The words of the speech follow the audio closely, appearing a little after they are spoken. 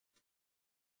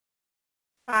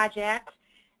project.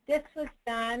 This was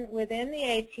done within the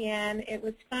ATN. It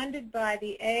was funded by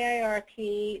the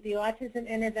AARC, the Autism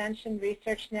Intervention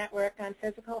Research Network on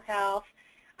Physical Health.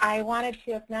 I wanted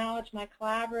to acknowledge my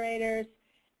collaborators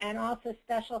and also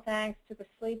special thanks to the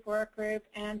Sleep Work Group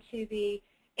and to the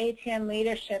ATN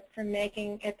leadership for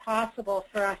making it possible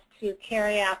for us to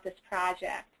carry out this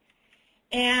project.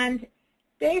 And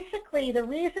basically, the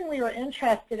reason we were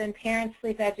interested in parent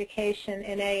sleep education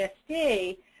in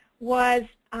ASD was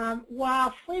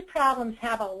while sleep problems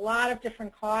have a lot of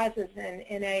different causes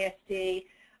in ASD,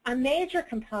 a major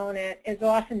component is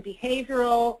often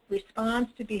behavioral, response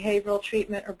to behavioral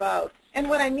treatment, or both. And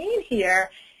what I mean here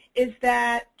is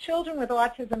that children with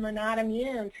autism are not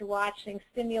immune to watching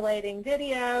stimulating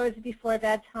videos before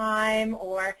bedtime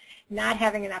or not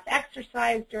having enough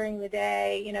exercise during the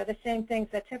day, you know, the same things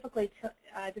that typically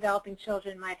developing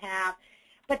children might have.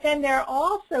 But then there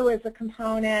also is a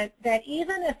component that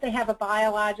even if they have a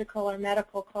biological or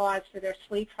medical cause for their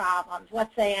sleep problems,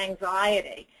 let's say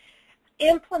anxiety,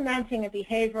 implementing a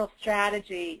behavioral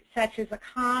strategy such as a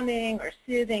calming or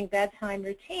soothing bedtime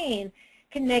routine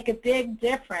can make a big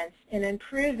difference in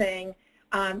improving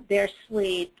their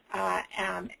sleep,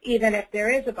 even if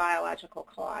there is a biological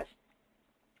cause.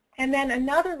 And then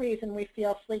another reason we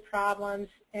feel sleep problems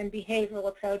and behavioral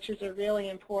approaches are really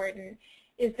important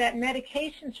is that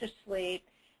medications for sleep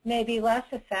may be less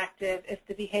effective if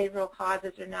the behavioral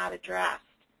causes are not addressed.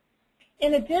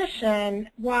 In addition,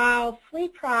 while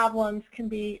sleep problems can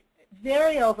be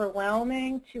very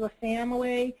overwhelming to a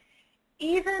family,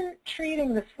 even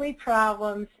treating the sleep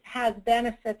problems has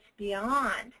benefits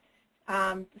beyond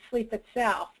the sleep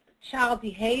itself. Child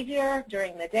behavior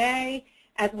during the day,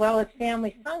 as well as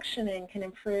family functioning, can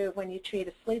improve when you treat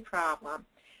a sleep problem.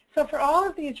 So for all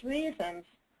of these reasons,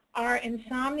 our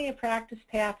insomnia practice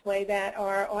pathway that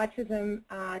our Autism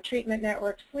Treatment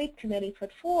Network Sleep Committee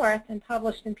put forth and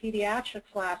published in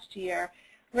Pediatrics last year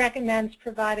recommends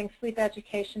providing sleep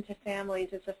education to families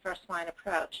as a first-line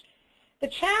approach. The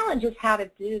challenge is how to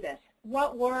do this.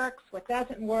 What works, what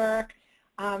doesn't work,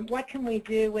 what can we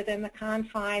do within the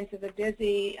confines of a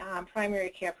busy primary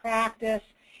care practice,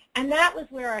 and that was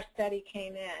where our study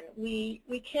came in. We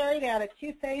carried out a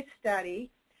two-phase study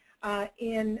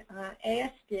in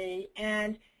ASD,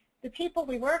 and the people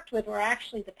we worked with were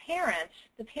actually the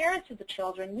parents of the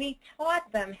children. We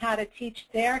taught them how to teach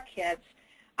their kids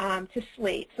to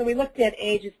sleep. So we looked at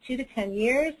ages 2 to 10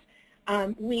 years.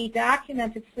 We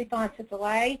documented sleep onset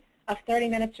delay of 30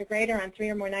 minutes or greater on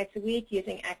 3 or more nights a week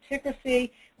using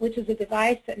actigraphy, which is a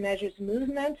device that measures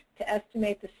movement to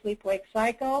estimate the sleep-wake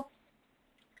cycle.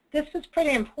 This was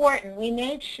pretty important. We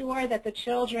made sure that the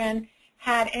children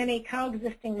had any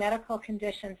coexisting medical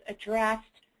conditions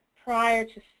addressed prior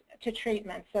to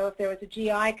treatment. So if there was a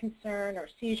GI concern or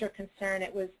seizure concern,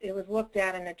 it was looked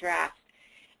at and addressed.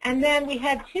 And then we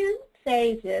had two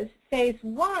phases. Phase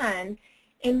 1,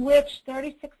 in which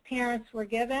 36 parents were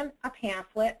given a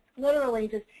pamphlet, literally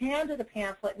just handed a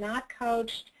pamphlet, not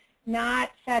coached,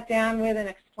 not sat down with and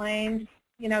explained,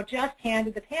 you know, just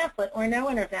handed the pamphlet or no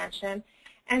intervention.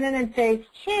 And then in phase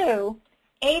 2,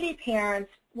 80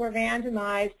 parents were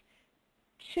randomized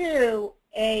to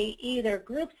a either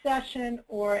group session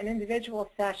or an individual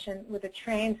session with a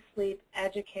trained sleep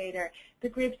educator. The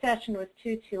group session was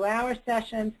 2 2-hour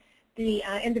sessions. The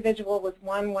individual was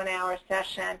 1 1-hour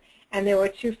session, and there were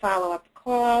 2 follow-up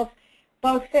calls.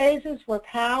 Both phases were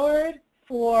powered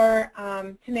for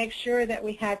to make sure that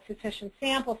we had sufficient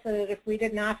samples so that if we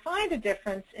did not find a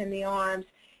difference in the arms,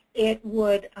 it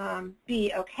would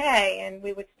be okay, and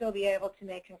we would still be able to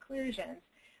make conclusions.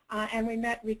 And we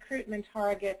met recruitment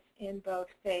targets in both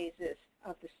phases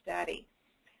of the study.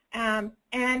 And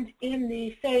in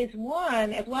the phase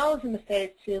 1, as well as in the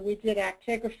phase 2, we did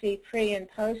actigraphy pre- and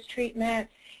post-treatment.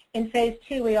 In phase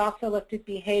 2, we also looked at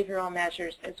behavioral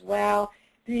measures as well.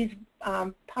 These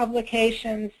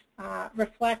publications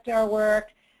reflect our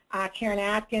work. Karen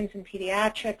Atkins in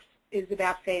Pediatrics is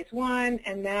about phase 1,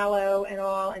 and Malow et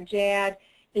al. And Jad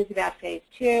is about phase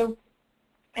 2.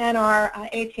 And our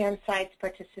ATN sites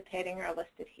participating are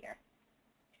listed here.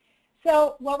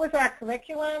 So what was our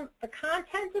curriculum? The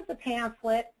content of the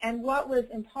pamphlet and what was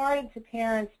imparted to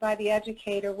parents by the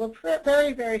educator were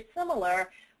very, very similar.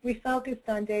 We focused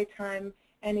on daytime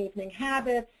and evening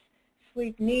habits,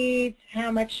 sleep needs,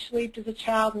 how much sleep does a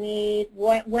child need,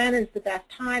 when is the best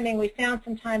timing. We found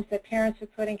sometimes that parents were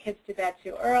putting kids to bed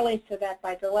too early, so that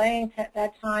by delaying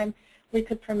bedtime, we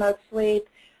could promote sleep.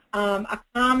 A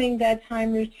calming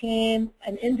bedtime routine,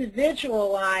 an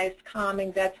individualized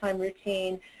calming bedtime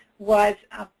routine was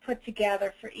put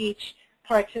together for each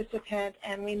participant,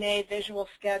 and we made visual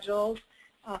schedules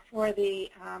for the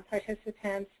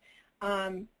participants,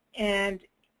 and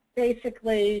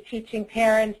basically teaching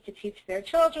parents to teach their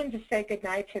children to say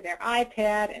goodnight to their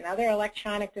iPad and other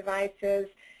electronic devices.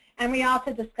 And we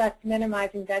also discussed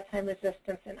minimizing bedtime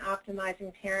resistance and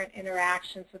optimizing parent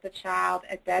interactions with the child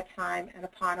at bedtime and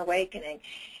upon awakening.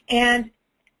 And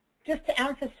just to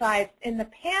emphasize, in the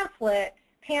pamphlet,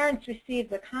 parents received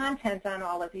the content on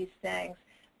all of these things,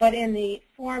 but in the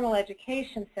formal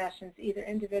education sessions, either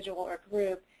individual or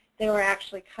group, they were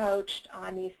actually coached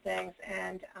on these things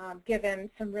and given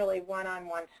some really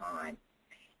one-on-one time.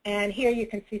 And here you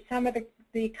can see some of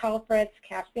the culprits: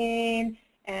 caffeine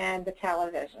and the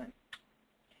television.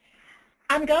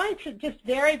 I'm going to just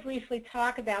very briefly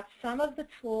talk about some of the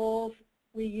tools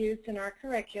we used in our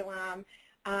curriculum.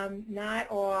 Not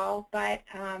all, but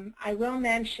I will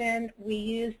mention we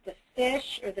used the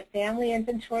FISH, or the Family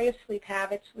Inventory of Sleep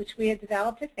Habits, which we had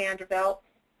developed at Vanderbilt,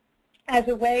 as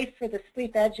a way for the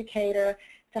sleep educator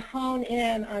to hone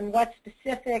in on what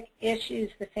specific issues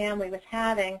the family was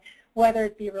having, whether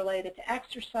it be related to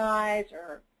exercise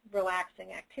or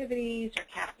relaxing activities or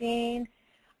caffeine.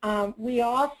 We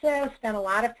also spent a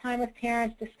lot of time with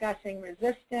parents discussing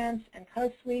resistance and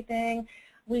co-sleeping.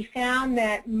 We found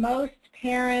that most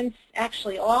parents,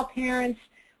 actually all parents,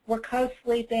 were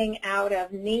co-sleeping out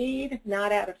of need,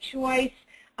 not out of choice.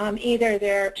 Either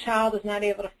their child was not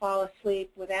able to fall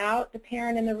asleep without the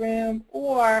parent in the room,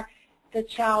 or the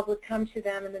child would come to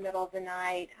them in the middle of the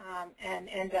night and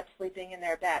end up sleeping in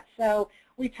their bed. So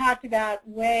we talked about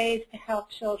ways to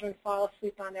help children fall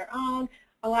asleep on their own.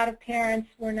 A lot of parents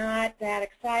were not that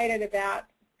excited about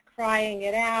crying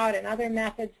it out and other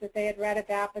methods that they had read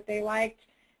about, but they liked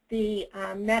the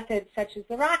methods such as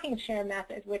the rocking chair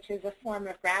method, which is a form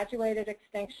of graduated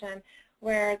extinction,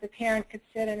 where the parent could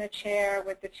sit in a chair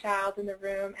with the child in the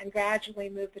room and gradually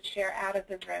move the chair out of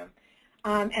the room,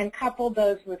 and couple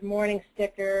those with morning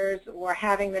stickers or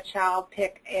having the child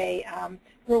pick a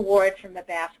reward from the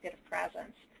basket of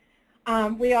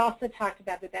presents. We also talked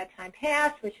about the bedtime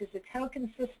pass, which is a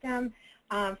token system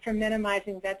for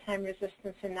minimizing bedtime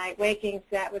resistance and night wakings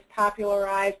that was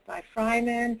popularized by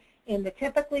Fryman in the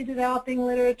typically developing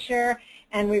literature,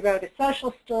 and we wrote a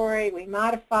social story. We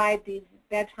modified these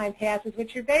bedtime passes,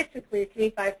 which are basically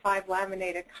 3x5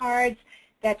 laminated cards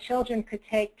that children could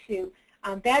take to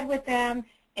bed with them,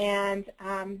 and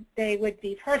they would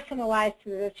be personalized to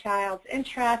the child's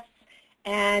interests,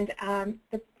 and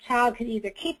the child could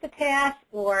either keep the pass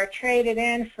or trade it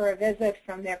in for a visit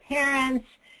from their parents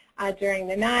during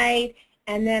the night,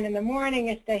 and then in the morning,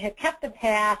 if they had kept the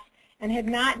pass and had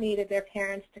not needed their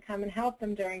parents to come and help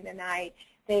them during the night,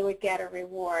 they would get a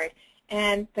reward.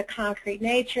 And the concrete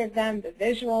nature of them, the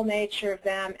visual nature of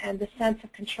them, and the sense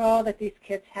of control that these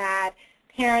kids had,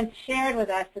 parents shared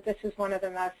with us that this was one of the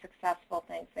most successful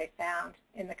things they found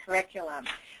in the curriculum.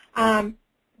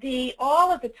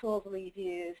 All of the tools we've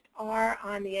used are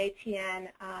on the ATN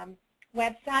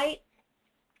website.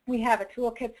 We have a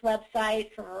toolkits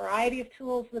website for a variety of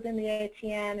tools within the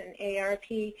ATN and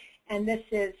AARP, and this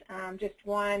is just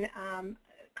one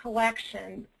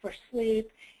collection for sleep.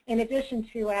 In addition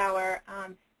to our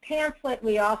pamphlet,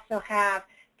 we also have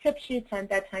tip sheets on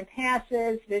bedtime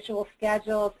passes, visual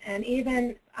schedules, and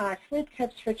even sleep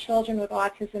tips for children with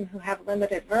autism who have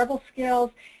limited verbal skills.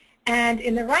 And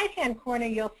in the right-hand corner,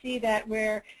 you'll see that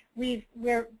we're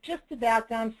just about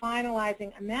done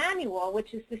finalizing a manual,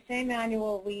 which is the same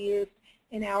manual we used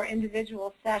in our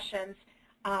individual sessions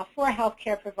for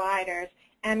healthcare providers.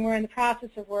 And we're in the process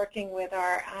of working with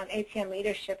our ATN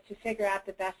leadership to figure out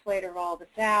the best way to roll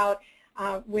this out.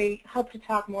 We hope to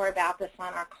talk more about this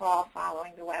on our call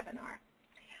following the webinar.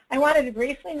 I wanted to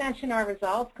briefly mention our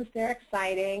results because they're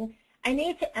exciting. I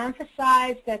need to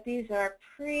emphasize that these are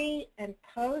pre- and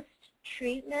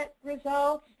post-treatment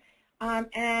results,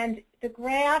 and the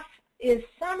graph is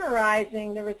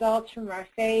summarizing the results from our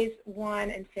Phase 1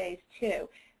 and Phase 2.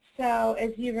 So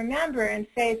as you remember, in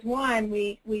Phase 1,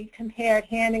 we compared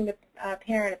handing the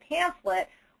parent a pamphlet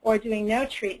or doing no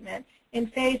treatment. In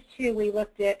Phase 2, we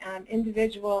looked at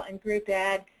individual and group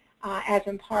ed as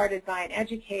imparted by an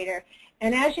educator.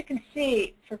 And as you can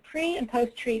see, for pre- and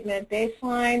post-treatment,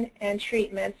 baseline and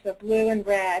treatment, so blue and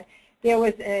red, there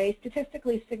was a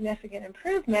statistically significant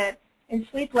improvement in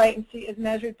sleep latency as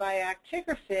measured by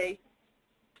actigraphy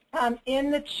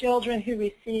in the children who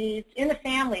received, in the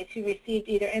families who received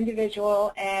either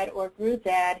individual ed or group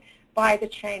ed by the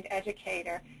trained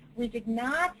educator. We did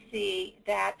not see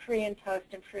that pre- and post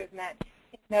improvement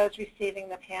in those receiving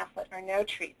the pamphlet or no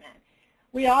treatment.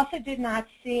 We also did not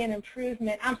see an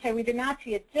improvement, we did not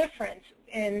see a difference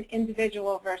in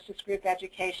individual versus group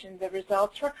education. The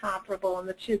results were comparable in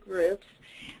the two groups.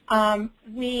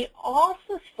 We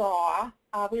also saw,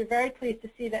 we were very pleased to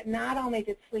see that not only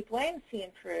did sleep latency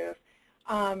improve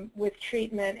with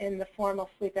treatment in the formal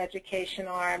sleep education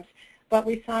arms, but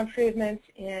we saw improvements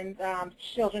in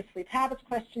Children's Sleep Habits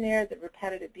Questionnaire, the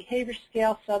Repetitive Behavior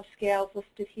Scale, subscales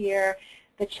listed here,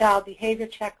 the Child Behavior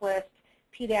Checklist,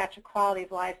 Pediatric Quality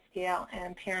of Life Scale,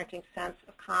 and Parenting Sense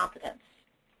of Competence.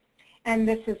 And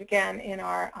this is, again, in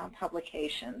our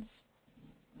publications.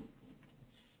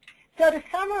 So to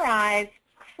summarize,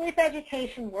 sleep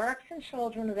education works in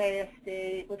children with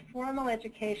ASD with formal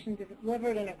education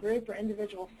delivered in a group or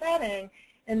individual setting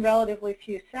in relatively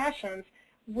few sessions,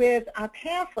 with a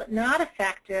pamphlet not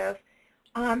effective.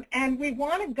 And we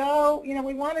want to go,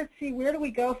 we want to see where do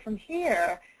we go from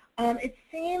here. It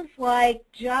seems like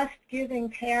just giving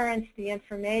parents the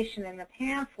information in the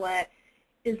pamphlet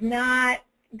is not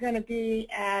going to be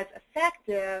as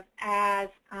effective as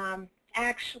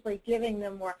actually giving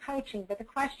them more coaching. But the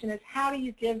question is, how do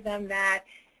you give them that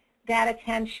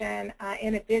attention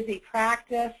in a busy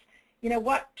practice?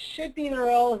 What should be the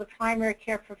role of the primary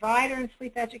care provider in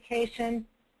sleep education?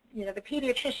 The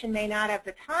pediatrician may not have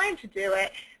the time to do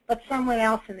it, but someone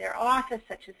else in their office,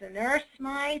 such as a nurse,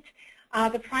 might.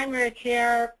 The primary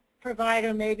care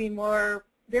provider may be more,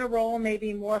 their role may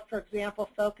be more, for example,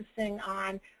 focusing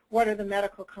on what are the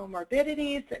medical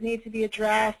comorbidities that need to be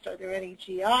addressed. Are there any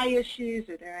GI issues?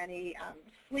 Are there any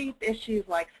sleep issues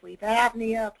like sleep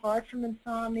apnea apart from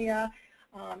insomnia?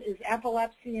 Is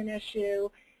epilepsy an issue?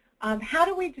 How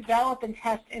do we develop and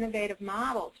test innovative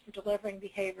models for delivering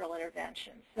behavioral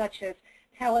interventions, such as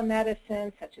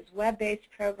telemedicine, such as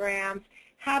web-based programs?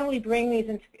 How do we bring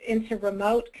these into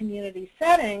remote community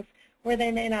settings where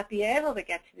they may not be able to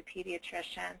get to the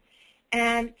pediatrician?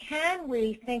 And can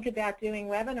we think about doing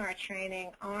webinar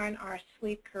training on our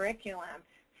sleep curriculum,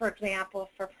 for example,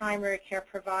 for primary care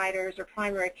providers or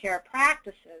primary care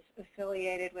practices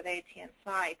affiliated with ATN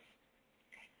sites?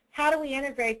 How do we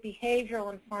integrate behavioral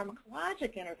and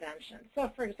pharmacologic interventions?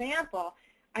 So, for example,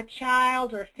 a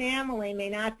child or family may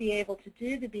not be able to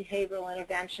do the behavioral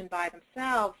intervention by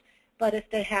themselves, but if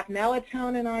they have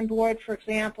melatonin on board, for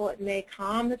example, it may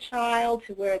calm the child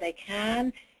to where they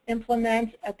can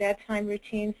implement a bedtime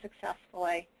routine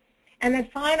successfully. And then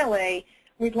finally,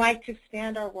 we'd like to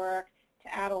expand our work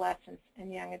to adolescents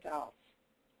and young adults.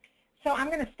 So I'm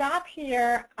going to stop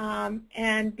here,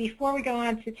 and before we go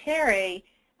on to Terry,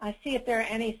 see if there are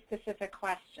any specific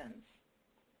questions.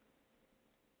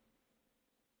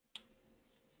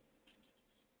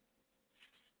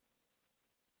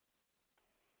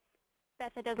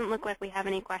 Beth, it doesn't look like we have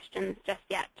any questions just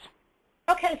yet.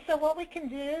 Okay, so what we can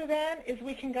do then is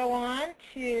we can go on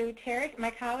to Terry,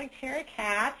 my colleague Terry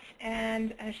Katz,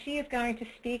 and she is going to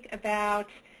speak about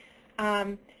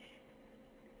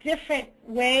different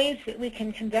ways that we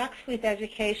can conduct sleep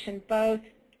education both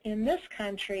in this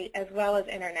country as well as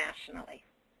internationally.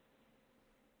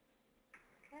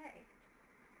 Okay.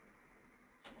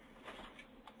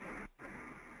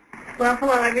 Well,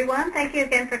 hello everyone. Thank you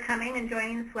again for coming and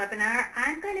joining this webinar.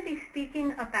 I'm going to be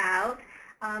speaking about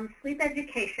sleep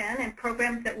education and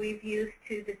programs that we've used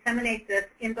to disseminate this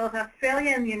in both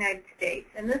Australia and the United States.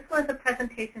 And this was a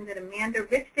presentation that Amanda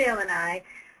Richdale and I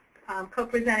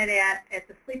co-presented at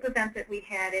the sleep event that we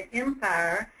had at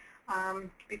IMFAR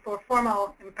before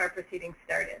formal IMFAR proceedings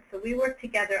started. So we worked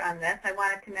together on this. I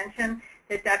wanted to mention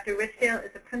that Dr. Richdale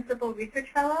is a principal research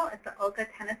fellow at the Olga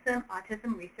Tennyson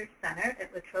Autism Research Center at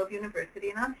La Trobe University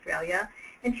in Australia,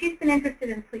 and she's been interested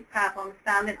in sleep problems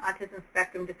found in autism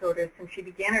spectrum disorders since she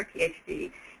began her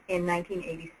PhD in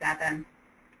 1987.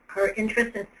 Her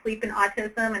interest in sleep and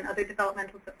autism and other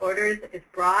developmental disorders is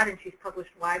broad, and she's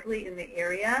published widely in the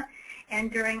area. And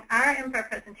during our IMFAR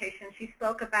presentation, she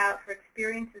spoke about her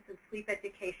experiences in sleep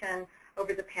education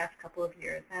over the past couple of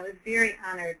years. And I was very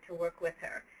honored to work with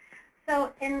her.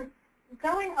 So in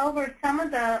going over some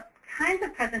of the kinds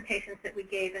of presentations that we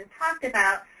gave and talked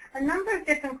about, a number of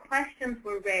different questions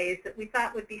were raised that we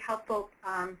thought would be helpful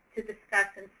to discuss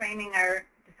in framing our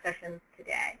discussion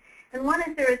today. And one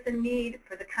is, there is a need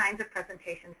for the kinds of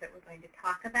presentations that we're going to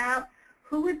talk about.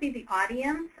 Who would be the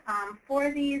audience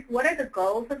for these? What are the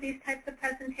goals of these types of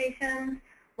presentations?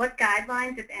 What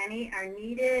guidelines, if any, are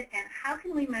needed? And how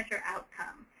can we measure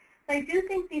outcomes? So I do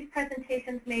think these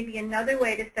presentations may be another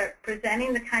way to start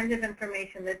presenting the kinds of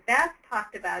information that Beth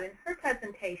talked about in her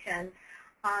presentation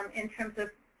in terms of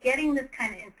getting this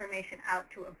kind of information out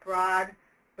to a broad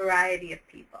variety of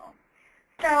people.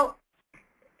 So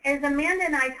as Amanda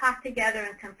and I talked together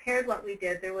and compared what we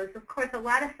did, there was, of course, a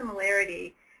lot of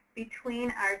similarity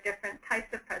between our different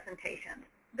types of presentations.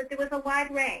 But there was a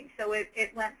wide range. So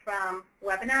it went from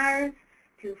webinars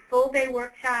to full-day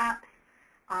workshops,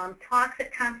 talks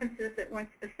at conferences that weren't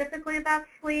specifically about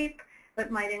sleep, but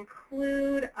might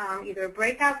include either a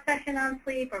breakout session on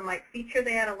sleep or might feature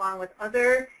that along with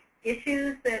other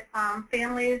issues that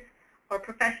families or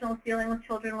professionals dealing with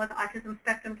children with autism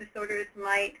spectrum disorders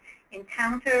might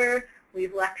encounter.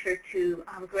 We've lectured to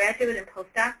graduate and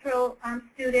postdoctoral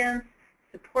students.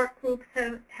 Support groups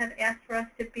have asked for us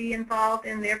to be involved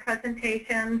in their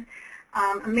presentations.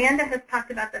 Amanda has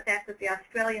talked about the fact that the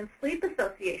Australian Sleep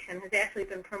Association has actually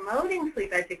been promoting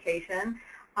sleep education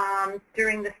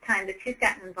during this time that she's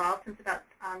gotten involved since about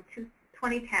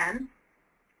 2010.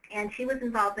 And she was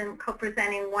involved in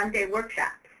co-presenting one-day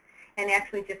workshops and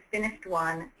actually just finished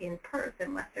one in Perth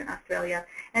in Western Australia.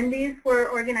 And these were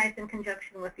organized in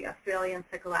conjunction with the Australian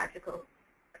Psychological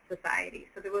Society.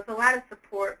 So there was a lot of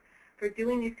support for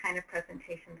doing these kind of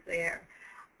presentations there.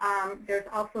 There's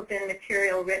also been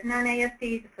material written on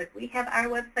ASD, just like we have our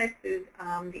websites through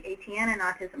the ATN and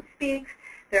Autism Speaks.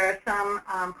 There are some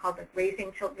called the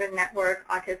Raising Children Network,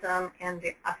 Autism, and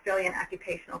the Australian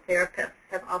Occupational Therapists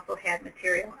have also had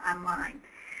material online.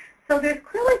 So there's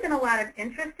clearly been a lot of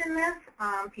interest in this.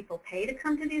 People pay to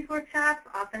come to these workshops.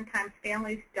 Oftentimes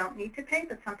families don't need to pay,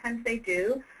 but sometimes they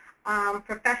do.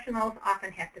 Professionals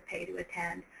often have to pay to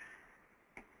attend.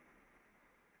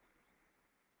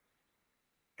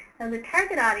 Now, the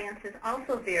target audience is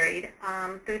also varied.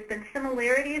 There's been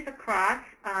similarities across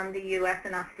the U.S.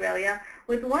 and Australia,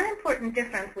 with one important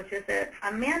difference, which is that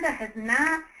Amanda has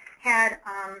not had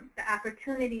the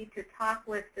opportunity to talk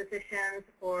with physicians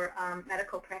or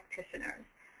medical practitioners.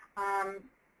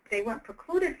 They weren't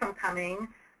precluded from coming,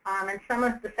 and some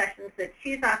of the sessions that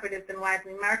she's offered have been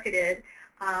widely marketed,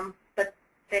 but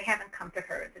they haven't come to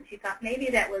hers. And she thought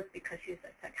maybe that was because she's a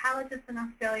psychologist in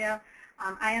Australia.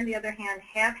 I, on the other hand,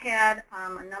 have had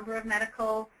a number of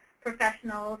medical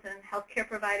professionals and healthcare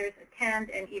providers attend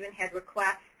and even had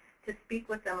requests to speak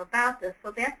with them about this,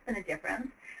 so that's been a difference.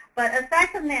 But aside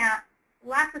from that,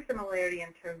 lots of similarity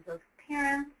in terms of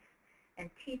parents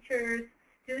and teachers,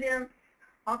 students,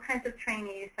 all kinds of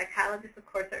trainees. Psychologists, of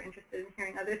course, are interested in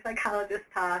hearing other psychologists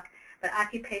talk, but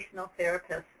occupational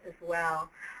therapists as well.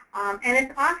 And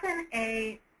it's often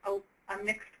a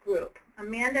mixed group.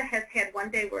 Amanda has had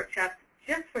one-day workshops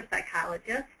just for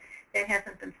psychologists. That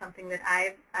hasn't been something that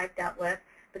I've dealt with.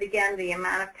 But again, the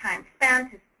amount of time spent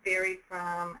has varied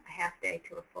from a half day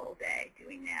to a full day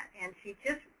doing that. And she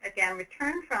just, again,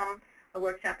 returned from a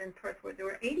workshop in Perth where there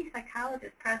were 80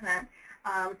 psychologists present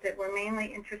that were mainly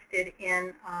interested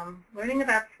in learning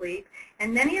about sleep.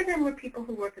 And many of them were people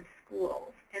who work in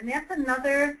schools. And that's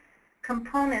another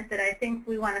component that I think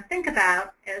we want to think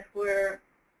about as we're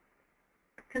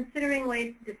considering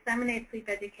ways to disseminate sleep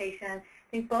education.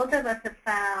 I think both of us have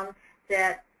found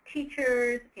that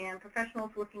teachers and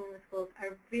professionals working in the schools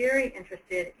are very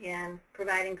interested in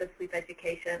providing good sleep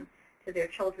education to their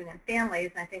children and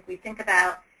families. And I think we think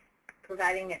about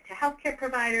providing it to healthcare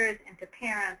providers and to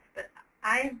parents, but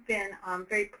I've been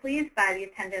very pleased by the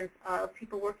attendance of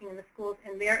people working in the schools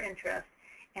and their interest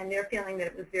and their feeling that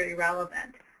it was very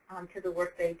relevant to the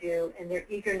work they do and their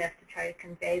eagerness to try to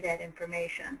convey that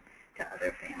information to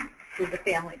other families, to the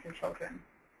families and children.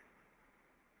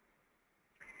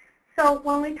 So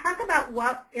when we talk about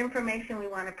what information we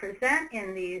want to present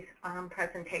in these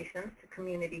presentations to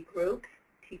community groups,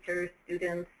 teachers,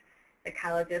 students,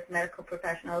 psychologists, medical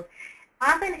professionals,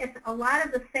 often it's a lot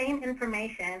of the same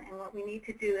information, and what we need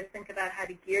to do is think about how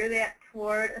to gear that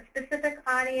toward a specific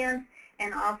audience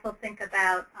and also think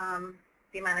about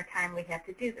the amount of time we have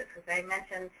to do this. As I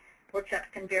mentioned, workshops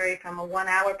can vary from a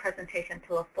one-hour presentation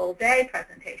to a full-day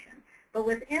presentation. But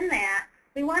within that,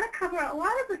 we want to cover a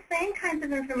lot of the same kinds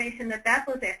of information that Beth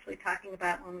was actually talking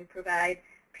about when we provide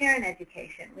parent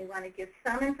education. We want to give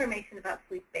some information about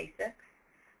sleep basics.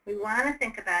 We want to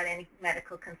think about any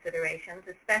medical considerations,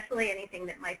 especially anything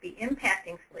that might be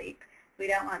impacting sleep. We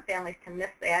don't want families to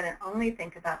miss that and only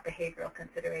think about behavioral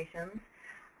considerations.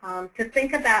 To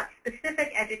think about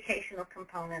specific educational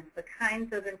components, the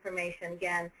kinds of information,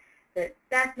 again, that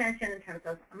Beth mentioned in terms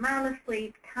of amount of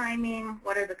sleep, timing,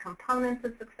 what are the components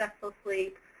of successful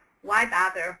sleep, why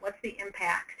bother, what's the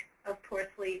impact of poor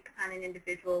sleep on an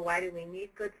individual, why do we need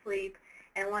good sleep,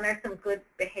 and what are some good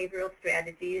behavioral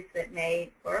strategies that may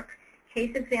work.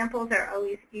 Case examples are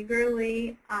always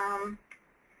eagerly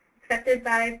accepted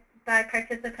by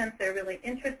participants. They're really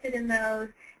interested in those.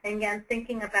 And again,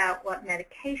 thinking about what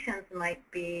medications might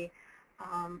be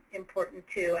important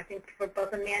too. I think for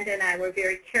both Amanda and I, we're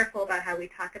very careful about how we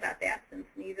talk about that, since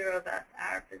neither of us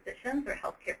are physicians or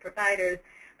healthcare providers,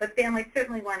 but families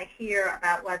certainly want to hear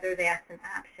about whether that's an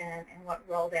option and what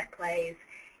role that plays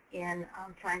in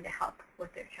trying to help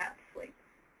with their child's sleep.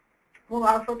 We'll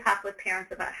also talk with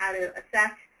parents about how to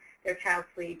assess their child's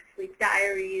sleep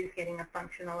diaries, getting a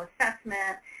functional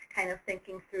assessment, kind of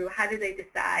thinking through how do they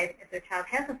decide if their child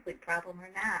has a sleep problem or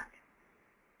not.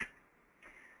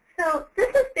 So this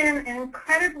has been an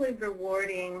incredibly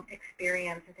rewarding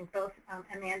experience. I think both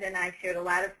Amanda and I shared a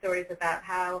lot of stories about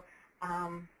how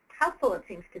helpful it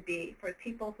seems to be for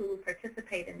people who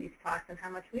participate in these talks and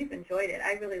how much we've enjoyed it.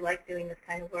 I really like doing this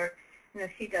kind of work. You know,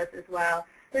 she does as well.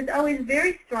 There's always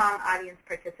very strong audience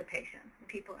participation.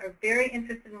 People are very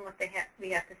interested in what we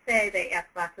have to say. They ask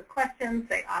lots of questions.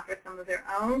 They offer some of their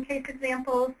own case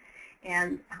examples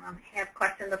and have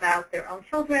questions about their own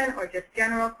children or just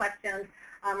general questions.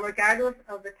 Regardless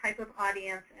of the type of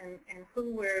audience and who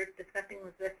we're discussing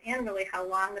with this and really how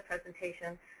long the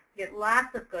presentation, we get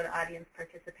lots of good audience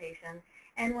participation.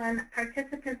 And when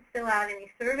participants fill out any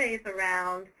surveys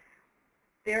around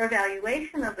their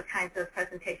evaluation of the kinds of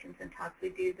presentations and talks we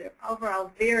do, they're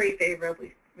overall very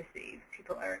favorably received.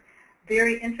 People are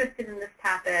very interested in this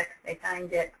topic. They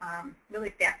find it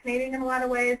really fascinating in a lot of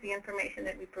ways, the information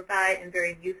that we provide, and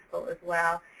very useful as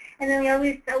well. And then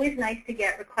it's always nice to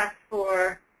get requests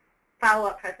for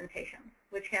follow-up presentations,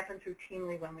 which happens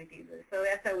routinely when we do this. So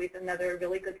that's always another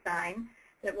really good sign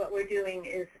that what we're doing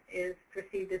is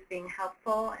perceived as being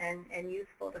helpful and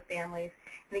useful to families.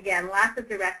 And again, lots of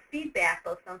direct feedback,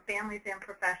 both from families and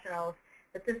professionals,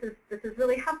 that this is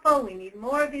really helpful. We need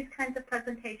more of these kinds of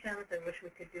presentations. I wish we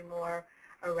could do more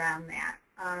around that.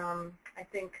 I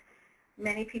think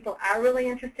many people are really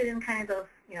interested in kind of,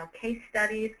 case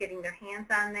studies, getting their hands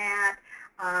on that.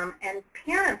 And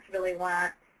parents really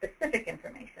want specific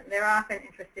information. They're often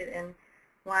interested in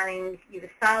wanting you to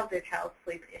solve their child's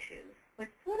sleep issues, which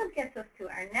sort of gets us to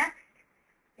our next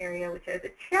area, which are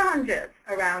the challenges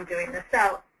around doing this.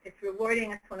 So it's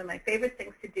rewarding. It's one of my favorite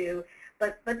things to do.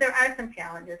 But there are some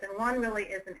challenges, and one really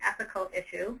is an ethical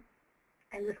issue.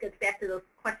 And this gets back to those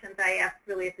questions I asked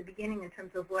really at the beginning in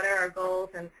terms of what are our goals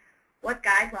and what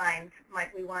guidelines might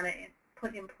we want to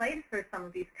put in place for some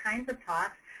of these kinds of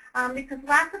talks, because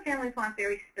lots of families want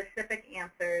very specific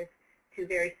answers to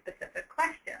very specific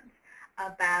questions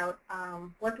about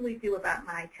what do we do about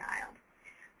my child.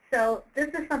 So this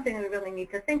is something we really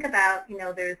need to think about.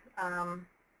 There's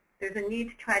a need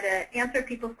to try to answer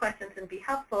people's questions and be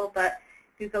helpful, but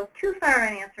if you go too far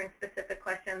in answering specific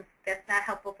questions, that's not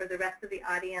helpful for the rest of the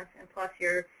audience, and plus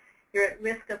you're at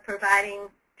risk of providing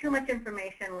too much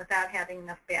information without having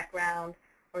enough background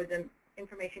or the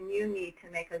information you need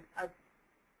to make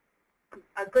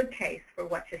a good case for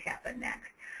what should happen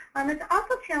next. It's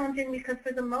also challenging because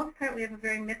for the most part we have a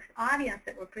very mixed audience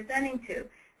that we're presenting to,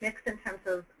 mixed in terms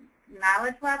of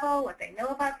knowledge level, what they know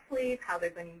about sleep, how they're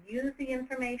going to use the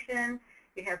information.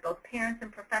 You have both parents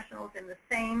and professionals in the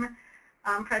same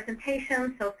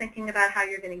presentation, so thinking about how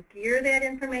you're going to gear that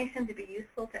information to be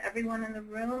useful to everyone in the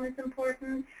room is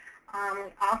important.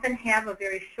 We often have a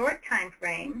very short time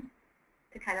frame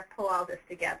to kind of pull all this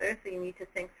together, so you need to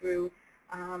think through,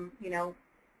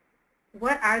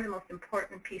 what are the most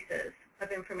important pieces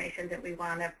of information that we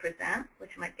want to present,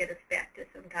 which might get us back to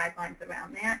some guidelines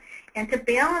around that. And to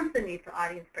balance the need for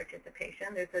audience participation,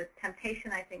 there's a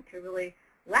temptation, I think, to really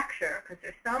lecture because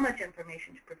there's so much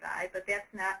information to provide, but that's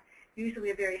not usually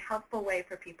a very helpful way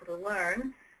for people to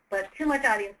learn. But too much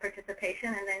audience participation,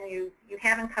 and then you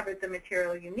haven't covered the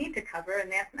material you need to cover, and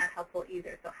that's not helpful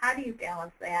either. So how do you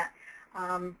balance that?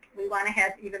 We want to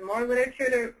have even more literature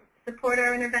to support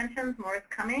our interventions. More is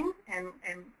coming, and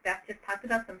Beth just talked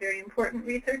about some very important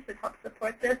research that helps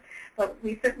support this, but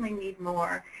we certainly need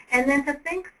more. And then to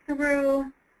think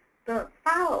through the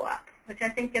follow-up, which I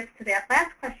think gets to that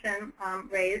last question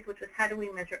raised, which was how do we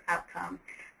measure outcomes?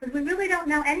 Because we really don't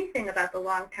know anything about the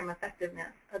long-term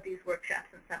effectiveness of these workshops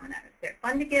and seminars. They're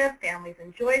fun to give. Families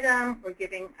enjoy them. We're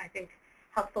giving, I think,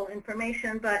 helpful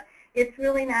information, but it's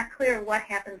really not clear what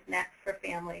happens next for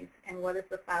families and what is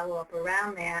the follow-up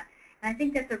around that. And I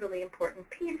think that's a really important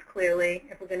piece, clearly,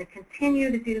 if we're going to continue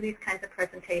to do these kinds of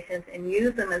presentations and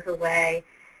use them as a way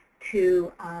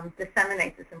to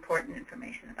disseminate this important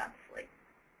information about sleep.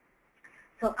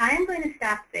 So I'm going to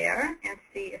stop there and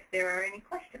see if there are any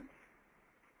questions.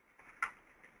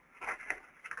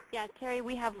 Yeah, Terry,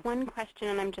 we have one question,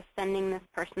 and I'm just sending this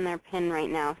person their PIN right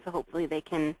now, so hopefully they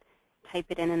can type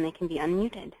it in and they can be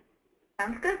unmuted.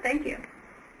 Sounds good. Thank you.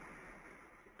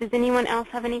 Does anyone else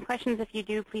have any questions? If you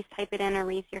do, please type it in or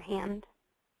raise your hand.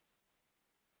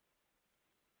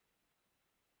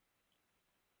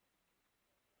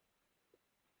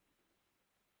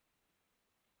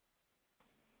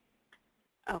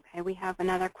 Okay, we have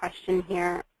another question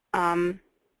here.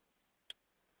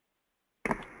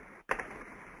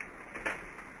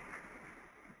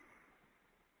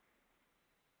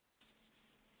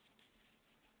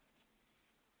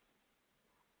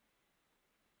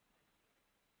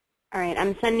 All right,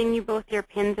 I'm sending you both your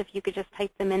pins. If you could just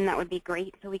type them in, that would be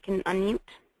great so we can unmute.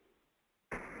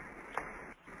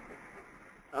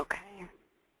 Okay.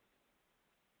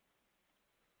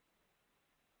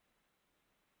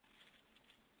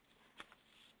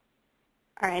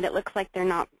 All right, it looks like they're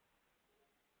not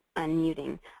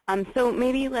unmuting. So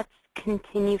maybe let's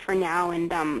continue for now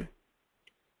and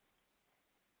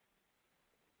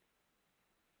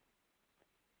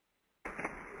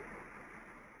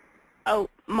oh,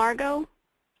 Margot?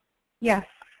 Yes.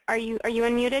 Are you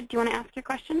unmuted? Do you want to ask your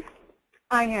question?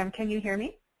 I am. Can you hear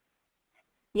me?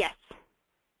 Yes.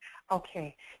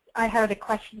 Okay. I had a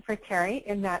question for Terry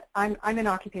in that I'm an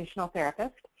occupational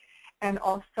therapist and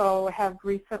also have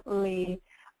recently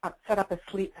set up a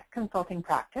sleep consulting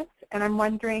practice. And I'm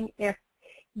wondering if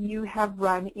you have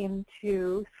run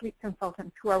into sleep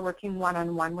consultants who are working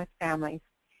one-on-one with families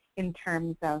in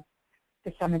terms of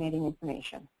disseminating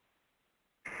information.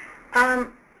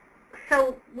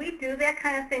 So we do that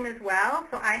kind of thing as well.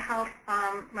 So I help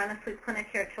run a sleep clinic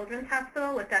here at Children's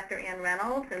Hospital with Dr. Ann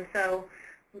Reynolds. And so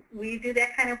we do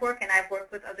that kind of work, and I've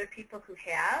worked with other people who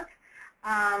have.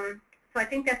 So I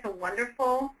think that's a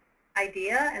wonderful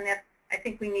idea, and I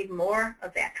think we need more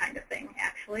of that kind of thing,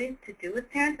 actually, to do with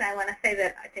parents. And I want to say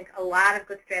that I think a lot of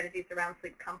good strategies around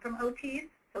sleep come from OTs.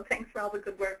 So thanks for all the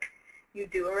good work you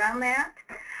do around that.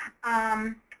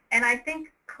 And I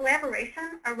think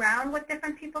collaboration around what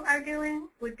different people are doing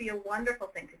would be a wonderful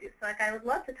thing to do. So like, I would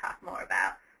love to talk more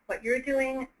about what you're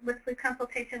doing with sleep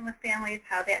consultation with families,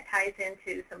 how that ties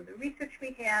into some of the research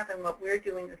we have and what we're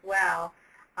doing as well.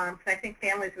 So I think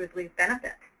families would really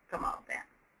benefit from all of that.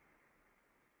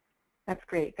 That's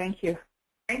great. Thank you.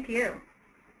 Thank you.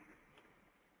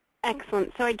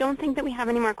 Excellent. So I don't think that we have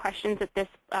any more questions at this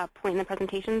point in the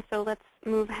presentation, so let's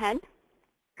move ahead.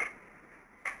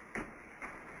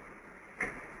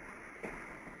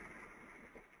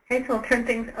 Okay, so I'll turn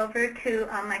things over to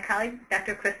my colleague,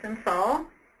 Dr. Kristin Sohl.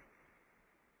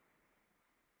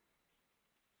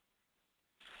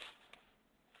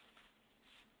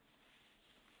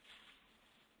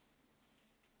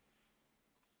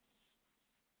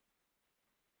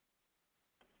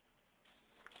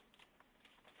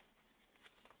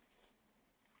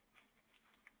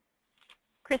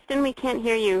 Kristin, we can't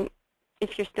hear you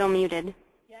if you're still muted.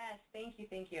 Yes, thank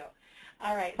you.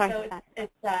 All right, Sorry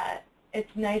so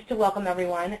it's nice to welcome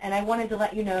everyone, and I wanted to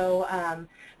let you know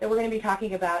that we're going to be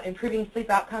talking about improving sleep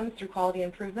outcomes through quality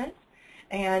improvement,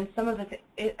 and some of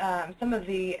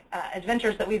the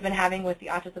adventures that we've been having with the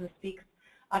Autism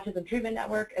Treatment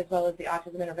Network, as well as the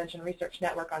Autism Intervention Research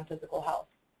Network on physical health.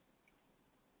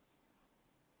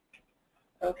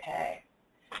 Okay,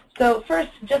 so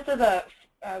first, just as a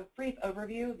brief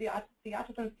overview, the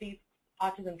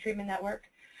Autism Treatment Network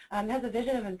has a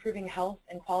vision of improving health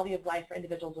and quality of life for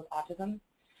individuals with autism.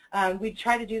 We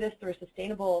try to do this through a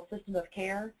sustainable system of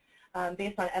care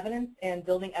based on evidence and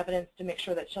building evidence to make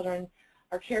sure that children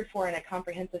are cared for in a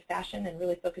comprehensive fashion and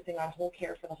really focusing on whole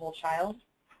care for the whole child.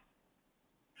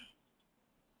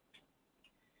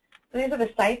 So these are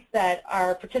the sites that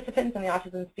are participants in the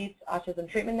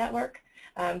Autism Treatment Network.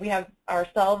 We have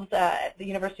ourselves at the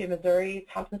University of Missouri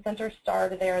Thompson Center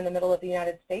starred there in the middle of the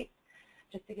United States.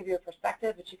 Just to give you a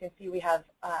perspective, as you can see, we have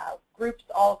groups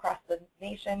all across the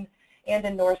nation and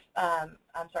in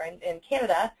in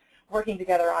Canada working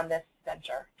together on this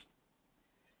venture.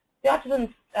 The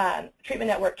Autism Treatment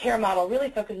Network care model really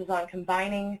focuses on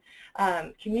combining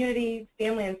community,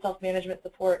 family, and self-management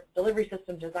support, delivery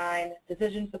system design,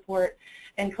 decision support,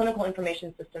 and clinical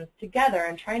information systems together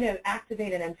and trying to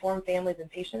activate and inform families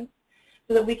and patients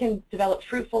so that we can develop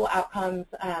fruitful outcomes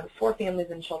for families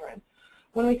and children.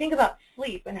 When we think about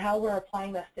sleep and how we're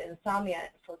applying this to insomnia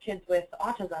for kids with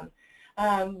autism,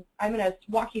 I'm going to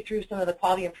walk you through some of the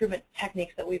quality improvement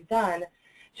techniques that we've done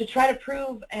to try to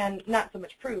prove, and not so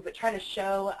much prove, but try to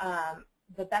show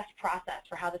the best process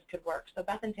for how this could work. So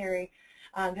Beth and Terry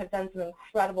have done some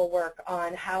incredible work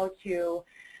on how to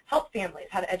help families,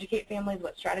 how to educate families,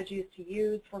 what strategies to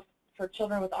use for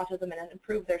children with autism and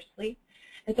improve their sleep.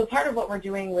 And so part of what we're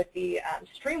doing with the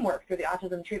stream work through the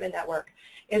Autism Treatment Network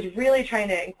is really trying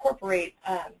to incorporate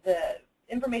the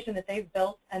information that they've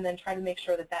built and then try to make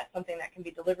sure that that's something that can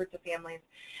be delivered to families.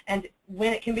 And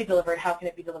when it can be delivered, how can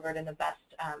it be delivered in the best,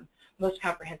 most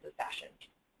comprehensive fashion?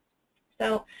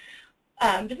 So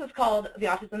this is called the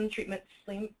Autism Treatment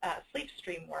Sleep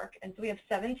Stream work. And so we have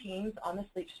 7 teams on the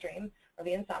sleep stream, or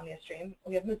the insomnia stream.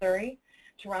 We have Missouri,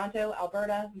 Toronto,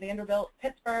 Alberta, Vanderbilt,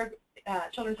 Pittsburgh,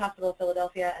 Children's Hospital of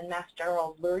Philadelphia, and Mass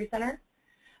General's Lurie Center.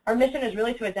 Our mission is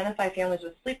really to identify families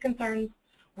with sleep concerns,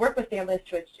 work with families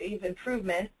to achieve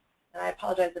improvement, and I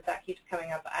apologize if that keeps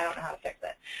coming up. I don't know how to fix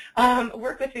it.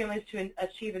 Work with families to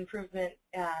achieve improvement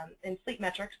in sleep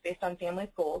metrics based on families'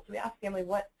 goals. So we ask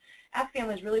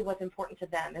families really what's important to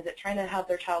them. Is it trying to have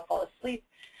their child fall asleep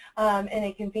in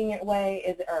a convenient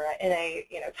way, or in a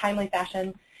timely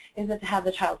fashion? Is it to have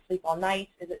the child sleep all night?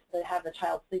 Is it to have the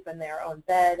child sleep in their own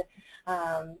bed,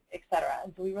 et cetera?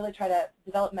 And so we really try to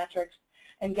develop metrics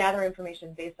and gather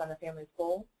information based on the family's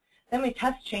goals. Then we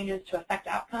test changes to affect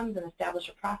outcomes and establish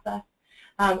a process,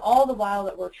 all the while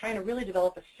that we're trying to really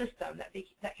develop a system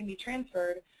that can be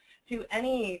transferred to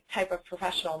any type of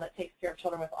professional that takes care of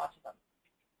children with autism.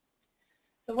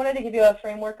 So I wanted to give you a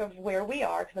framework of where we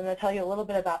are, because I'm going to tell you a little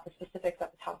bit about the specifics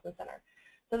at the Thompson Center.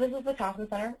 So this is the Thompson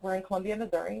Center. We're in Columbia,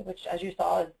 Missouri, which, as you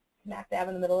saw, is smack dab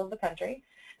in the middle of the country.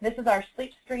 This is our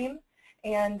sleep stream,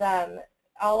 and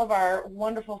all of our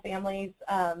wonderful families.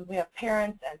 We have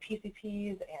parents and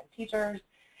PCPs and teachers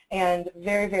and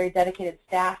very, very dedicated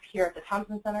staff here at the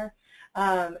Thompson Center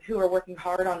who are working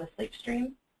hard on the sleep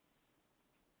stream.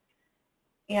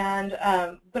 And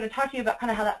I'm going to talk to you about kind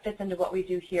of how that fits into what we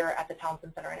do here at the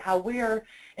Thompson Center and how we're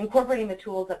incorporating the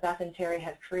tools that Beth and Terry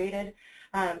have created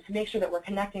to make sure that we're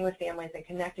connecting with families and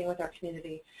connecting with our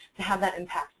community to have that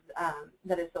impact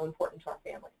that is so important to our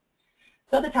families.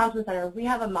 So at the Thompson Center, we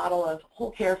have a model of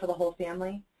whole care for the whole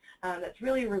family that's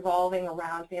really revolving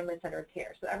around family-centered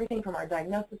care. So everything from our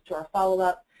diagnosis to our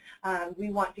follow-up,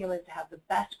 we want families to have the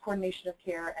best coordination of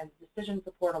care and decision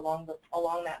support along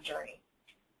that journey.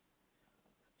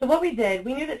 So what we did,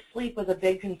 we knew that sleep was a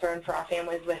big concern for our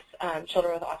families with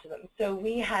children with autism. So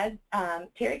we had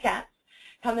Terry Katz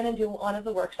come in and do one of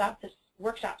the workshops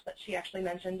that she actually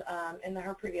mentioned in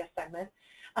her previous segment,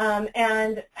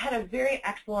 and had a very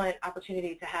excellent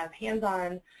opportunity to have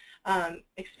hands-on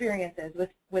experiences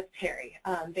with Terry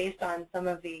based on some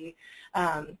of the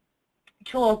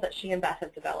tools that she and Beth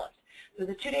have developed. So it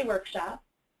was a two-day workshop,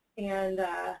 and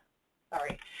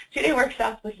 2-day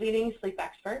workshops with leading sleep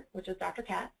expert, which is Dr.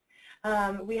 Katz.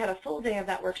 We had a full day of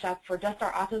that workshop for just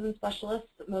our autism specialists,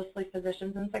 mostly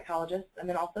physicians and psychologists, and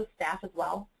then also staff as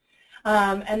well.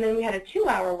 And then we had a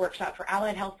 2-hour workshop for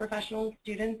allied health professionals,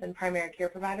 students, and primary care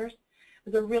providers.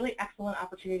 It was a really excellent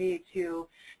opportunity to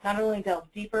not only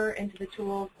delve deeper into the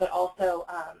tools, but also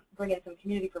bring in some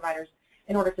community providers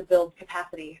in order to build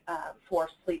capacity for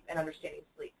sleep and understanding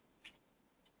sleep.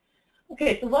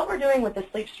 Okay, so what we're doing with the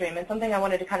sleep stream, and something I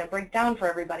wanted to kind of break down for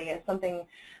everybody, is something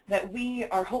that we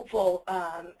are hopeful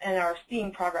and are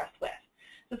seeing progress with.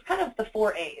 So it's kind of the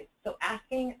 4 A's. So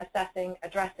asking, assessing,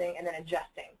 addressing, and then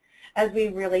adjusting as we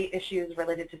relate issues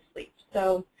related to sleep.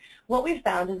 So what we've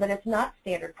found is that it's not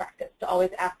standard practice to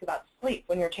always ask about sleep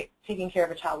when you're taking care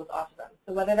of a child with autism.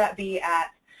 So whether that be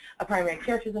at a primary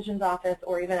care physician's office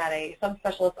or even at a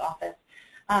subspecialist office,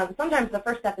 sometimes the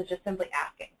first step is just simply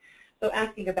asking. So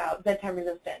asking about bedtime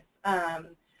resistance,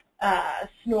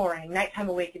 snoring, nighttime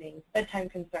awakenings, bedtime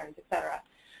concerns, etc.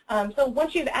 So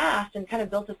once you've asked and kind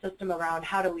of built a system around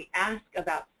how do we ask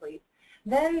about sleep,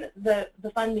 then the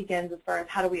fun begins as far as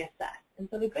how do we assess. And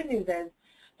so the good news is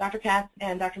Dr. Katz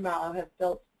and Dr. Malow have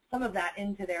built some of that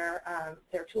into their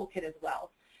toolkit as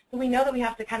well. So we know that we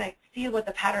have to kind of see what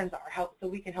the patterns are, so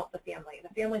we can help the family.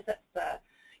 The family sets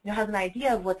has an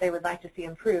idea of what they would like to see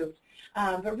improved,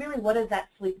 but really what is that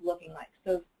sleep looking like?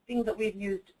 So things that we've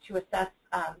used to assess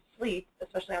sleep,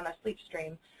 especially on the sleep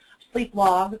stream, sleep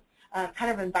log,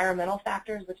 kind of environmental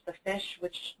factors, which the fish,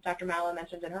 which Dr. Malow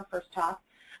mentioned in her first talk,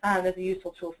 is a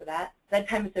useful tool for that.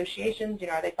 Bedtime associations,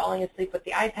 are they falling asleep with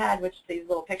the iPad, which these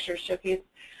little pictures showcase.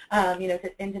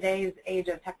 In today's age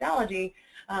of technology,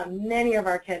 many of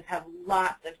our kids have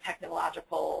lots of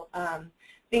technological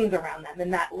things around them,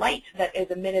 and that light that is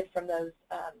emitted from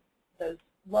those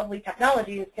lovely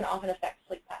technologies can often affect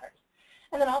sleep patterns.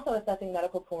 And then also assessing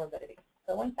medical comorbidities.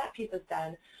 So once that piece is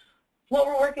done, what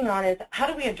we're working on is how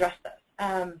do we address this?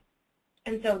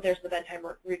 And so there's the bedtime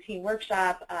routine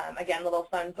workshop, again, little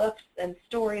fun books and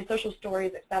stories, social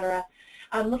stories, etc.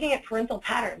 Looking at parental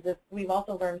patterns, as we've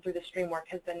also learned through the stream work,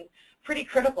 has been pretty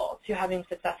critical to having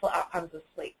successful outcomes with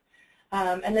sleep.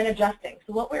 And then adjusting.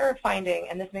 So what we're finding,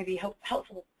 and this may be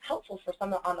helpful for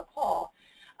some on the call,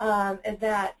 is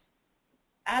that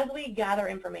as we gather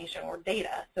information or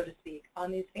data, so to speak,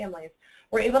 on these families,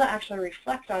 we're able to actually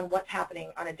reflect on what's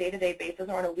happening on a day-to-day basis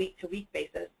or on a week-to-week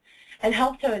basis and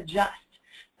help to adjust.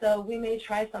 So we may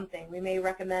try something. We may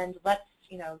recommend let's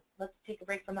let's take a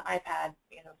break from the iPad,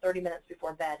 30 minutes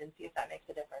before bed and see if that makes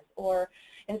a difference. Or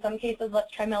in some cases,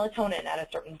 let's try melatonin at a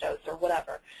certain dose or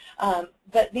whatever.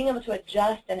 But being able to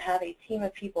adjust and have a team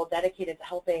of people dedicated to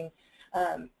helping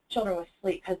children with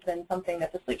sleep has been something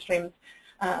that the sleep stream's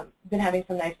been having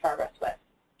some nice progress with.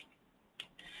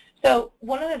 So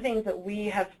one of the things that we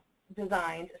have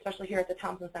designed, especially here at the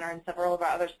Thompson Center and several of our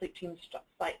other sleep team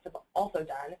sites have also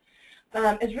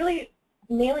done, is really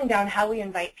nailing down how we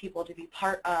invite people to be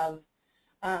part of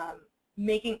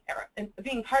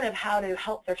being part of how to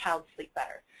help their child sleep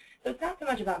better. So it's not so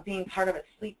much about being part of a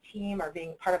sleep team or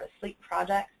being part of a sleep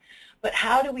project, but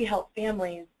how do we help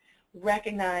families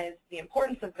recognize the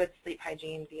importance of good sleep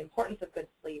hygiene, the importance of good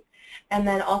sleep, and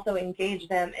then also engage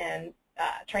them in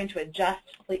trying to adjust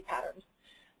sleep patterns.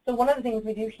 So one of the things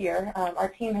we do here, our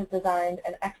team has designed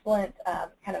an excellent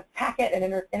kind of packet,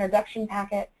 an introduction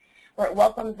packet, where it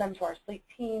welcomes them to our sleep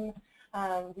team.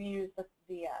 We use the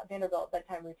Vanderbilt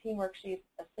Bedtime Routine Worksheet,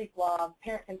 a sleep log,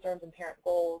 parent concerns and parent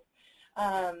goals,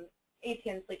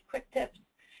 ATN Sleep Quick Tips,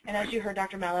 and as you heard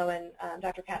Dr. Malow and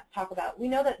Dr. Katz talk about, we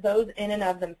know that those in and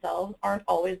of themselves aren't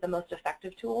always the most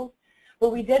effective tools,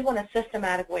 but we did want a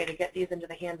systematic way to get these into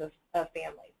the hands of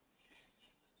families.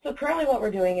 So currently what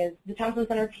we're doing is the Thompson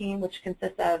Center team, which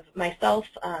consists of myself,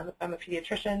 I'm a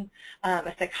pediatrician,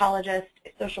 a psychologist,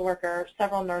 a social worker,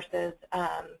 several nurses,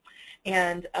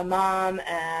 and a mom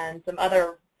and some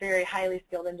other very highly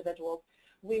skilled individuals.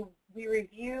 We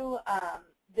review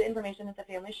the information that the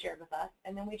family shared with us,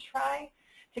 and then we try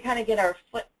to kind of get our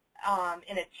foot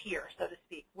in a tier, so to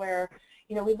speak, where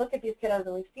we look at these kiddos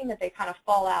and we've seen that they kind of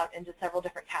fall out into several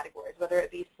different categories, whether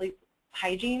it be sleep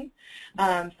hygiene,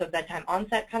 so bedtime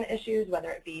onset kind of issues,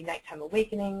 whether it be nighttime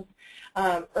awakenings,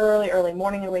 early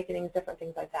morning awakenings, different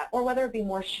things like that, or whether it be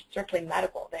more strictly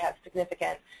medical. They have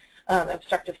significant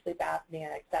obstructive sleep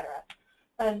apnea, et cetera.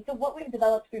 So what we've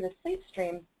developed through the sleep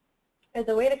stream is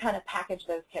a way to kind of package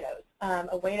those kiddos,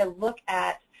 a way to look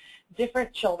at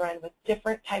different children with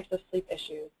different types of sleep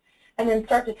issues, and then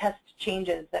start to test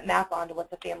changes that map onto what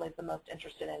the family is the most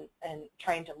interested in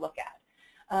trying to look at.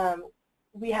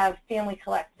 We have family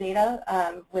collect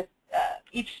data with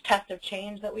each test of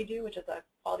change that we do, which is a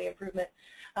quality improvement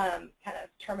kind of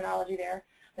terminology there.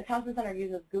 The Thompson Center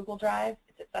uses Google Drive.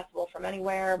 It's accessible from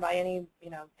anywhere by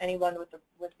anyone with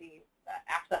the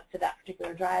access to that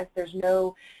particular drive. There's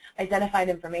no identified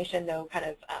information, no kind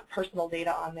of personal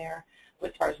data on there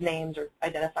as far as names or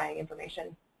identifying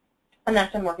information, and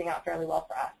that's been working out fairly well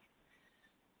for us.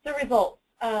 The results,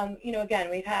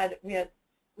 again, we've had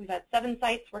 7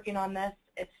 sites working on this.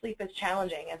 Sleep is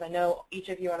challenging, as I know each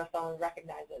of you on the phone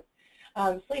recognizes.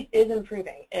 Sleep is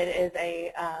improving. It's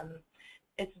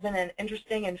been an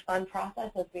interesting and fun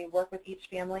process as we work with each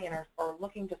family and are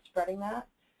looking to spreading that.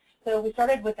 So we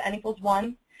started with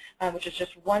N=1, which is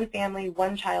just one family,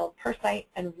 one child per site,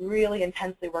 and really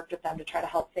intensely worked with them to try to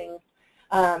help things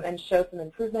and show some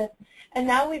improvement. And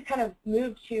now we've kind of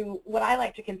moved to what I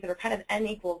like to consider kind of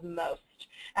N=most,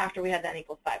 after we had the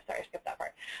N=5. Sorry, I skipped that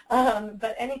part.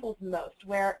 But N=most,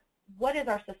 where what is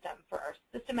our system for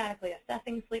systematically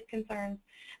assessing sleep concerns,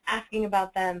 asking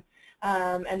about them,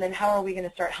 and then how are we going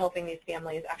to start helping these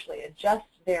families actually adjust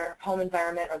their home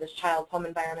environment or this child's home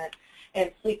environment and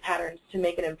sleep patterns to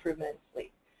make an improvement in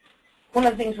sleep. One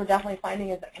of the things we're definitely finding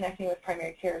is that connecting with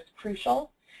primary care is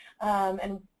crucial.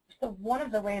 And so one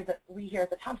of the ways that we here at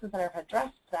the Thompson Center have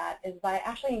addressed that is by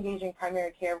actually engaging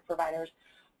primary care providers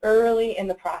early in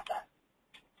the process.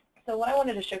 So what I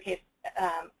wanted to showcase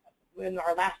in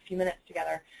our last few minutes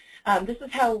together, this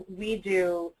is how we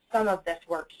do some of this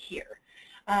work here.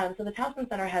 So the Thompson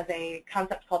Center has a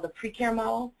concept called the pre-care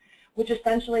model, which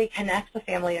essentially connects the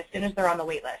family as soon as they're on the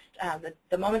wait list.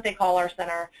 The moment they call our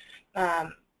center,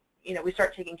 we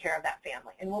start taking care of that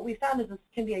family. And what we found is this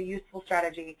can be a useful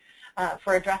strategy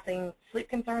for addressing sleep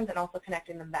concerns and also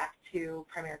connecting them back to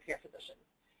primary care physicians.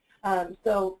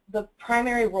 So the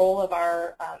primary role of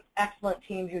our excellent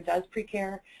team who does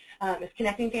pre-care is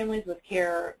connecting families with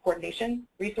care coordination,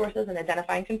 resources, and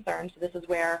identifying concerns. So this is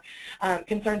where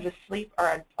concerns with sleep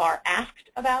are asked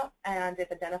about, and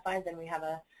if identified, then we have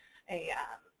a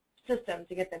system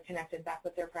to get them connected back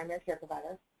with their primary care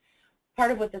provider.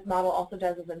 Part of what this model also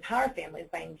does is empower families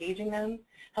by engaging them,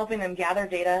 helping them gather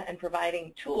data, and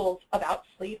providing tools about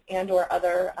sleep and or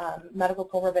other medical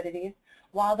comorbidities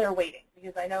while they're waiting.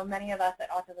 Because I know many of us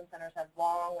at autism centers have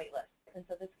long wait lists, and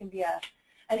so this can be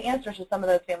an answer to some of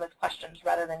those families' questions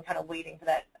rather than kind of waiting for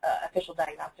that official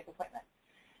diagnostic appointment.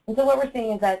 And so what we're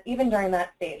seeing is that even during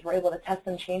that stage, we're able to test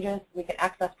some changes. We can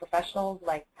access professionals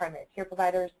like primary care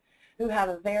providers who have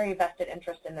a very vested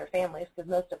interest in their families, because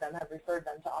most of them have referred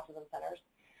them to autism centers,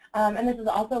 And this is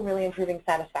also really improving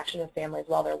satisfaction of families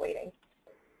while they're waiting.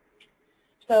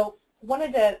 So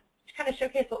wanted to kind of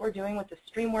showcase what we're doing with the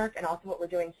stream work and also what we're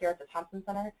doing here at the Thompson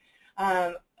Center.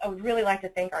 I would really like to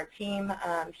thank our team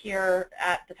here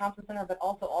at the Thompson Center, but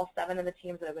also all 7 of the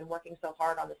teams that have been working so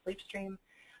hard on the sleep stream.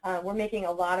 We're making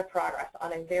a lot of progress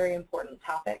on a very important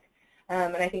topic,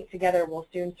 and I think together we'll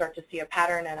soon start to see a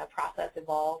pattern and a process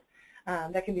evolve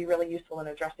that can be really useful in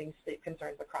addressing sleep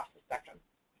concerns across the spectrum.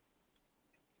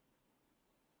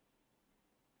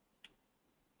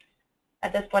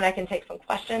 At this point, I can take some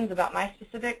questions about my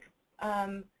specific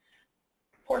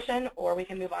portion, or we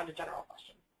can move on to general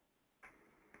questions.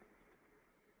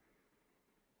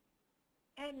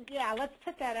 And yeah, let's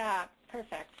put that up.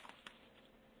 Perfect.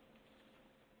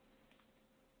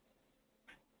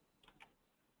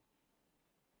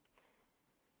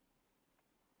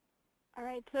 All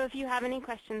right, so if you have any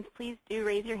questions, please do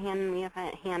raise your hand, and we have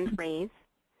a hand raised.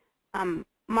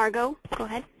 Margot, go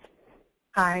ahead.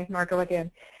 Hi, Margot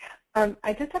again.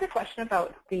 I just had a question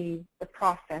about the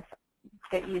process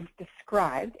that you've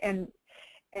described and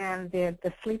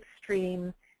the sleep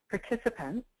stream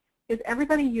participants. Is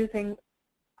everybody using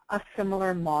a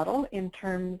similar model in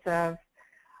terms of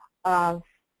I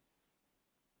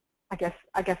guess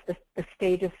the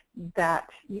stages that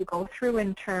you go through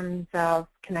in terms of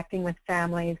connecting with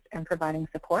families and providing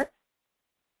support?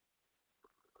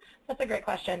 That's a great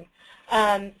question.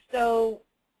 So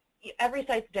every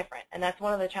site's different, and that's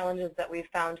one of the challenges that we've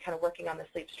found kind of working on the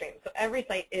sleep stream. So every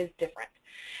site is different.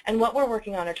 And what we're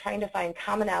working on are trying to find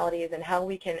commonalities in how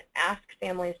we can ask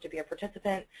families to be a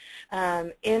participant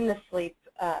in the sleep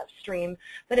stream.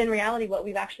 But in reality, what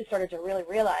we've actually started to really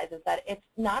realize is that it's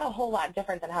not a whole lot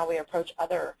different than how we approach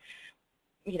other,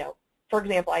 for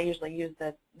example, I usually use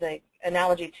the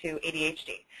analogy to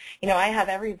ADHD. I have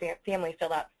every family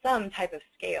fill out some type of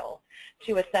scale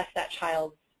to assess that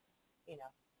child's,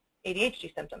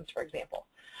 ADHD symptoms, for example.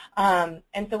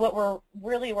 And so what we're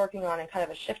really working on and kind of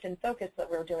a shift in focus that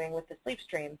we're doing with the sleep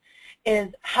stream is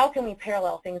how can we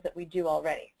parallel things that we do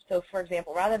already. So for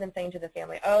example, rather than saying to the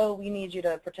family, oh, we need you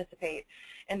to participate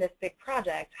in this big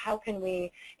project, how can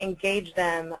we engage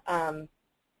them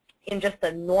in just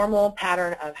the normal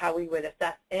pattern of how we would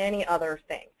assess any other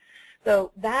thing.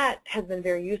 So that has been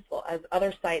very useful as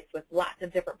other sites with lots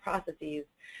of different processes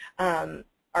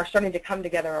are starting to come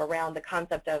together around the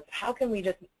concept of how can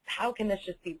this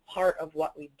just be part of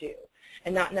what we do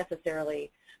and not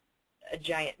necessarily a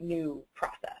giant new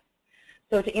process.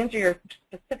 So to answer your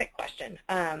specific question,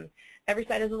 every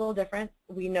site is a little different.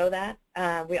 We know that.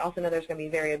 We also know there's going to be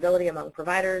variability among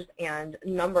providers and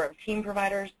number of team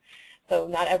providers. So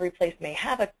not every place may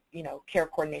have a care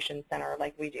coordination center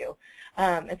like we do.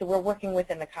 And so we're working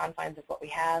within the confines of what we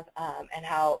have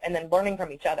and then learning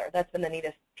from each other. That's been the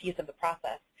neatest piece of the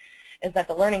process, is that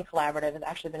the learning collaborative has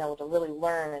actually been able to really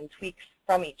learn and tweak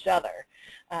from each other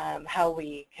how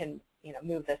we can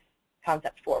move this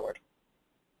concept forward.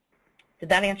 Did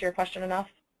that answer your question enough?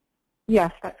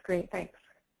 Yes, that's great. Thanks.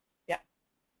 Yeah.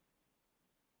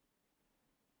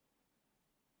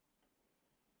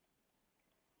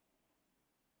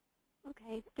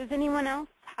 Okay. Does anyone else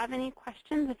have any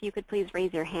questions? If you could please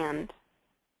raise your hand.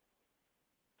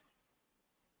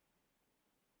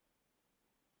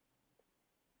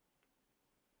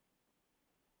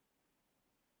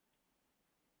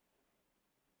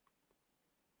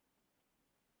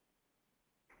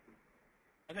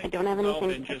 I don't have anything.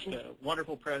 It's been just a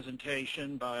wonderful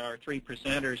presentation by our 3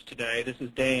 presenters today. This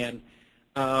is Dan.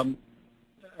 I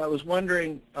was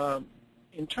wondering,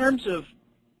 in terms of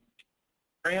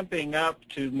ramping up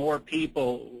to more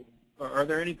people, are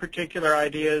there any particular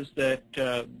ideas that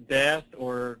Beth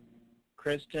or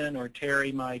Kristin or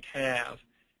Terry might have,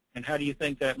 and how do you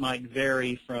think that might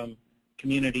vary from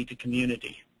community to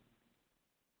community?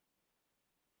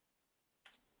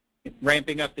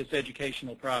 Ramping up this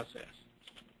educational process.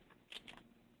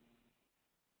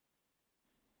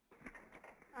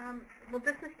 Well,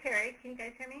 this is Terry. Can you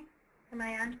guys hear me? Am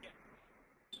I on?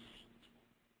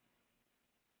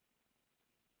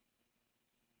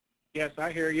 Yes,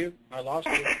 I hear you. I lost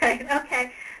you.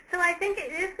 Okay. So I think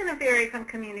it is going to vary from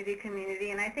community to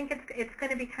community, and I think it's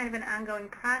going to be kind of an ongoing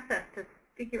process to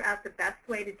figure out the best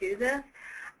way to do this.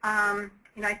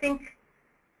 I think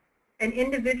an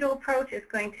individual approach is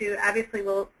going to, obviously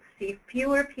we'll see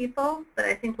fewer people, but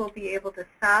I think we'll be able to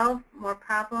solve more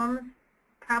problems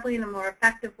probably in a more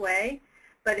effective way,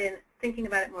 but in thinking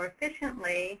about it more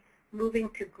efficiently, moving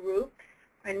to groups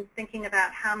and thinking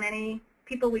about how many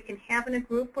people we can have in a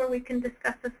group where we can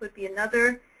discuss this would be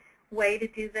another way to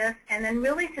do this. And then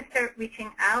really to start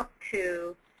reaching out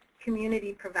to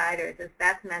community providers, as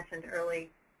Beth mentioned early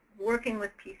working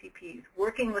with PCPs,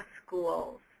 working with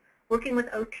schools, working with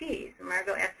OTs. And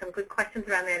Margot asked some good questions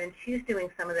around that, and she's doing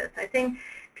some of this. I think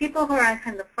people who are on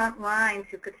kind of the front lines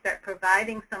who could start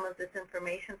providing some of this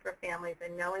information for families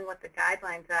and knowing what the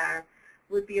guidelines are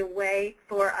would be a way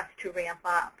for us to ramp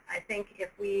up. I think if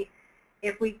we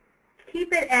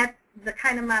keep it at the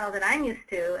kind of model that I'm used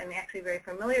to and actually very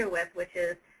familiar with, which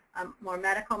is a more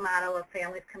medical model of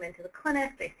families come into the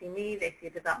clinic, they see me, they see a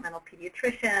developmental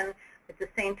pediatrician, at the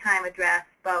same time address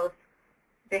both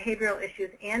behavioral issues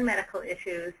and medical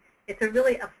issues. It's a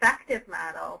really effective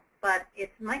model, but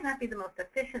it might not be the most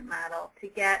efficient model to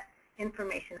get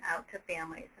information out to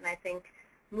families. And I think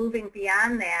moving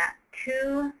beyond that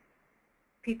to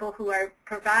people who are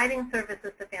providing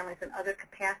services to families in other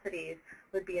capacities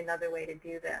would be another way to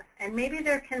do this. And maybe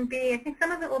there can be, I think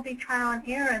some of it will be trial and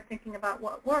error and thinking about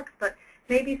what works, but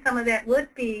maybe some of that would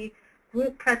be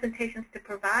group presentations to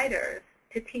providers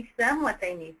to teach them what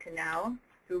they need to know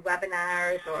through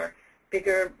webinars or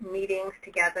bigger meetings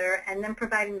together, and then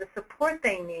providing the support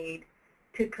they need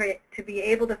to be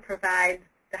able to provide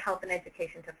the help and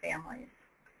education to families.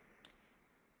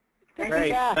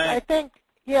 Great.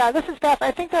 Yeah, this is Beth. I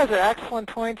think those are excellent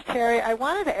points, Terry. I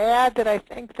wanted to add that I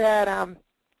think that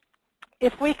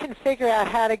if we can figure out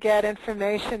how to get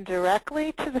information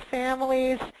directly to the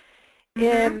families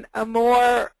in a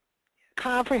more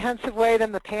comprehensive way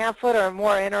than the pamphlet, or a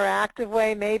more interactive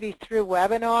way, maybe through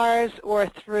webinars or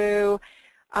through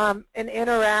an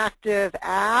interactive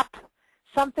app,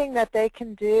 something that they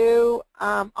can do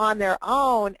on their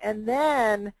own, and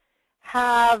then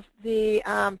have the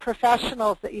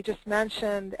professionals that you just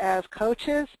mentioned as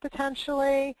coaches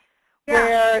potentially,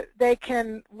 where they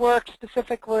can work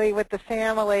specifically with the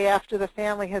family after the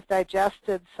family has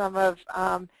digested some of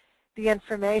the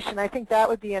information. I think that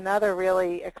would be another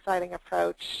really exciting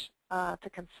approach to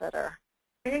consider.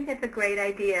 I think that's a great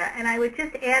idea. And I would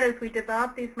just add, as we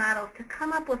develop these models, to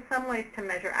come up with some ways to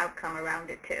measure outcome around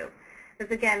it too.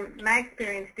 Because again, my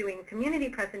experience doing community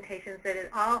presentations, that it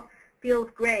all feels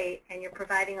great and you're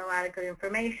providing a lot of good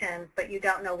information, but you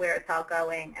don't know where it's all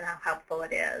going and how helpful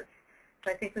it is.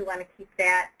 So I think we want to keep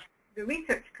that, the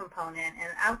research component and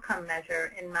outcome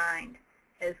measure in mind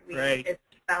as we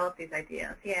develop these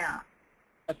ideas. Yeah.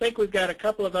 I think we've got a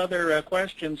couple of other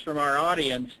questions from our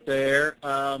audience there.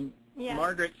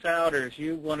 Margaret Souders,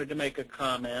 you wanted to make a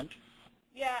comment.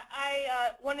 Yeah,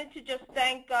 I wanted to just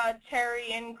thank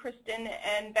Terry and Kristin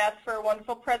and Beth for a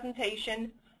wonderful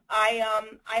presentation. I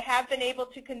have been able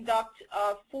to conduct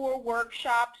 4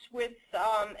 workshops with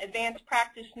advanced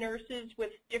practice nurses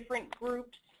with different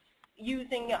groups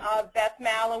using Beth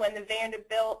Malow and the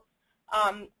Vanderbilt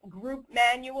group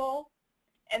manual.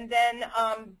 And then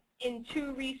in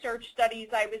 2 research studies,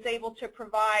 I was able to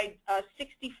provide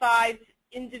 65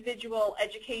 individual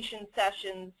education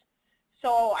sessions.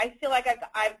 So I feel like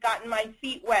I've gotten my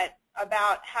feet wet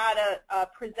about how to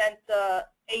present the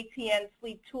ATN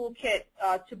Sleep Toolkit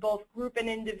to both group and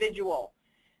individual.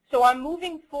 So I'm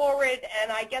moving forward,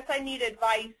 and I guess I need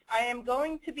advice. I am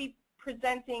going to be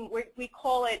presenting, we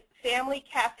call it family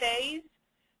cafes,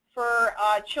 for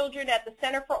children at the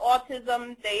Center for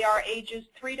Autism. They are ages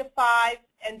 3 to 5,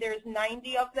 and there's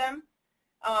 90 of them.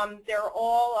 They're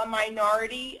all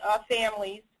minority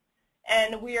families.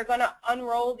 And we are going to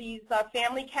unroll these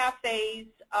family cafes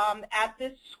at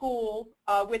this school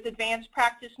with advanced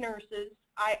practice nurses.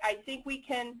 I think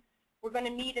we're going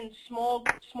to meet in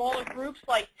smaller groups,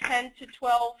 like 10 to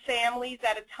 12 families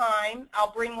at a time.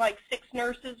 I'll bring like 6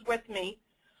 nurses with me.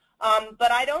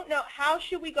 But I don't know, how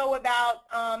should we go about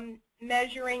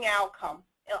measuring outcome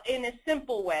in a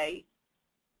simple way?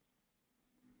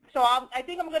 So I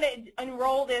think I'm going to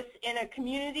enroll this in a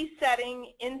community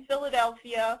setting in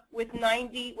Philadelphia with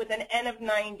an N of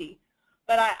 90.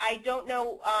 But I don't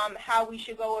know how we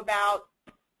should go about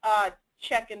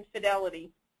checking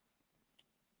fidelity.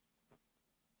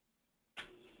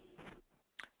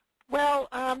 Well,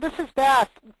 this is Beth.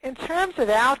 In terms of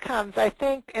outcomes, I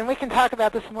think, and we can talk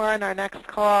about this more in our next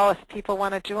call if people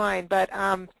want to join, but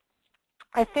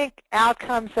I think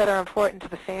outcomes that are important to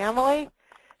the family,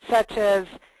 such as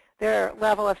their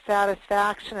level of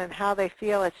satisfaction and how they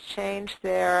feel it's changed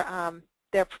their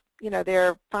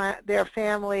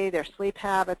family, their sleep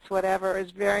habits, whatever,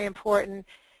 is very important.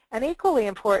 And equally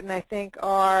important, I think,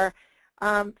 are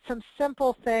some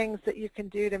simple things that you can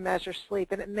do to measure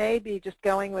sleep. And it may be just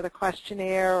going with a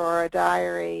questionnaire or a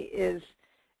diary is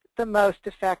the most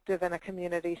effective in a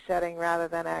community setting rather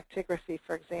than actigraphy,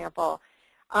 for example.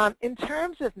 In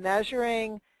terms of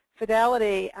measuring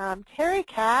fidelity, Terry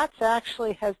Katz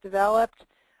actually has developed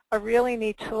a really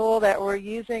neat tool that we're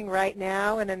using right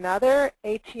now in another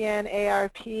ATN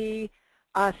AARP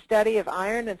study of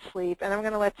iron and sleep, and I'm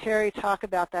going to let Terry talk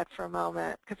about that for a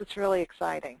moment because it's really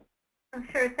exciting. Oh,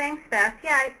 sure. Thanks, Beth.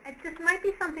 Yeah, this might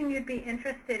be something you'd be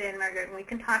interested in, Margaret, and we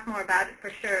can talk more about it for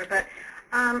sure. But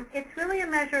it's really a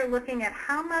measure looking at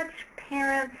how much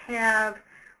parents have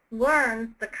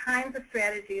learned the kinds of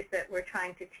strategies that we're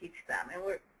trying to teach them. And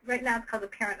right now it's called the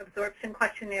Parent Absorption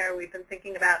Questionnaire. We've been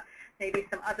thinking about maybe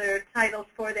some other titles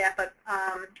for that, but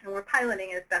and we're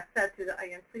piloting, as Beth said, through the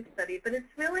iron sleep study. But it's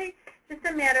really just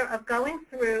a matter of going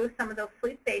through some of those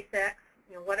sleep basics.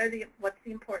 You know, what's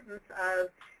the importance of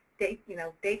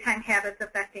daytime habits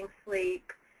affecting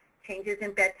sleep, changes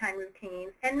in bedtime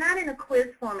routines, and not in a quiz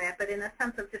format, but in a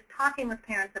sense of just talking with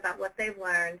parents about what they've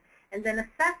learned, and then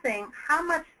assessing how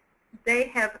much they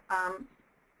have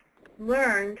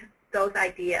learned those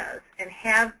ideas and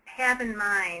have in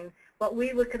mind what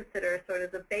we would consider sort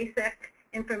of the basic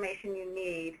information you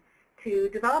need to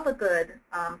develop a good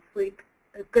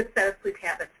set of sleep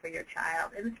habits for your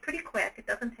child. And it's pretty quick. It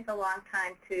doesn't take a long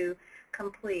time to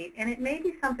complete. And it may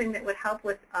be something that would help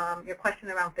with your question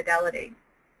around fidelity.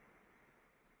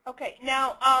 Okay.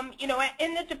 Now,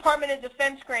 in the Department of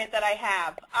Defense grant that I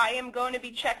have, I am going to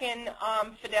be checking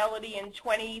fidelity in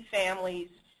 20 families,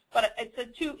 but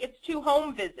it's two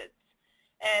home visits.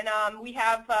 And we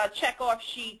have check-off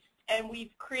sheets, and we've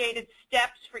created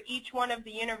steps for each one of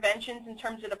the interventions in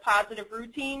terms of the positive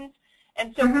routines.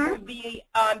 And so it would be,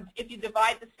 if you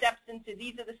divide the steps into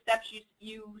these are the steps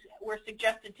you were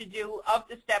suggested to do, of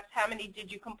the steps, how many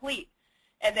did you complete?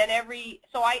 And then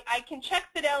so I can check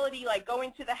fidelity, like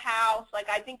going to the house, like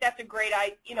I think that's a great,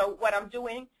 what I'm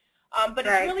doing. But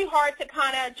it's really hard to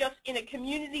kind of just in a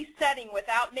community setting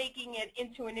without making it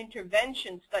into an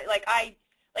intervention study.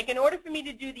 Like in order for me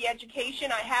to do the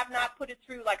education, I have not put it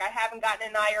through, like I haven't gotten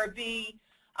an IRB.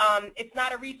 It's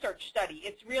not a research study.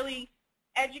 It's really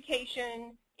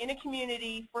education in a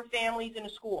community for families in a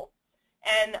school.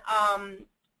 And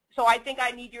so I think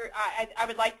I need I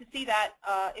would like to see that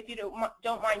if you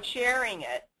don't mind sharing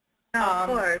it. Of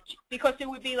course. Because it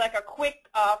would be like a quick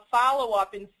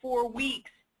follow-up in 4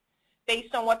 weeks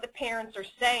based on what the parents are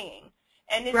saying.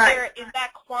 And is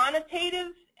that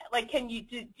quantitative? Like,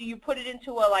 do you put it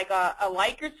into a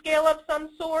Likert scale of some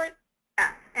sort?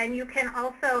 Yes, and you can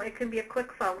also, it can be a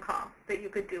quick phone call that you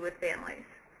could do with families.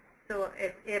 So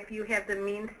if you have the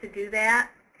means to do that,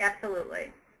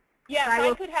 absolutely. Yeah,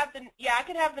 so I could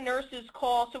have the nurses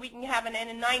call so we can have an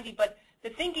N90. But the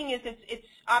thinking is,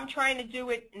 I'm trying to do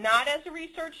it not as a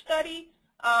research study,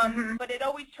 but it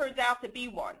always turns out to be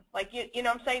one. Like you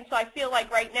know what I'm saying. So I feel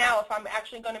like right now, if I'm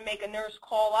actually going to make a nurse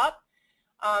call up,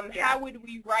 how would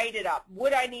we write it up?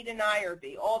 Would I need an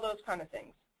IRB? All those kind of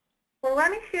things. Well,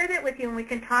 let me share that with you, and we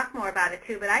can talk more about it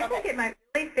too. But I think it might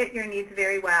really fit your needs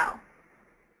very well.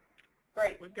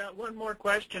 Great. We've got one more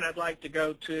question I'd like to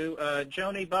go to.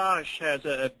 Joni Bosch has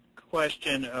a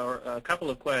question, or a couple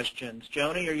of questions.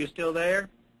 Joni, are you still there?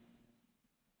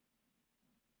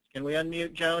 Can we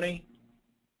unmute Joni?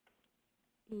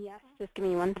 Yes, just give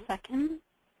me 1 second.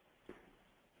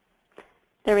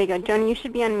 There we go. Joni, you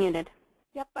should be unmuted.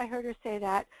 Yep, I heard her say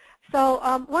that. So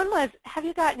one was, have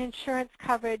you gotten insurance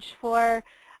coverage for,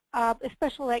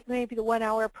 especially like maybe the 1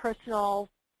 hour personal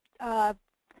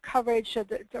coverage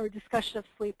or discussion of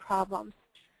sleep problems?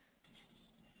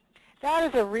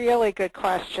 That is a really good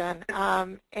question.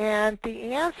 And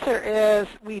the answer is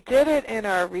we did it in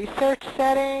our research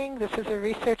setting. This is a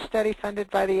research study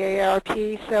funded by the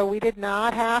AARC, so we did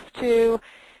not have to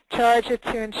charge it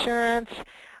to insurance.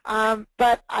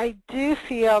 But I do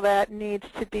feel that needs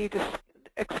to be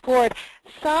explored.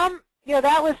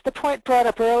 That was the point brought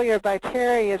up earlier by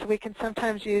Terry, is we can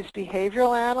sometimes use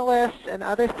behavioral analysts and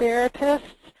other therapists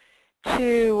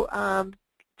to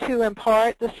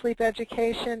impart the sleep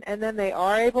education, and then they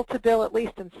are able to bill, at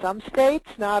least in some states,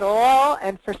 not all,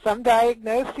 and for some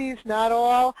diagnoses, not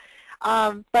all.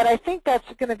 But I think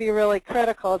that's going to be really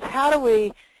critical. Is how do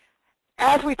we,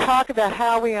 as we talk about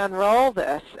how we unroll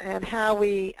this and how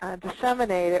we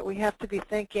disseminate it, we have to be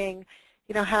thinking,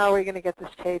 how are we going to get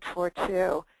this paid for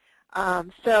too?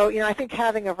 So, I think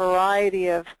having a variety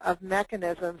of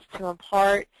mechanisms to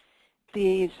impart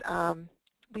these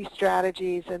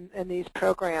strategies and these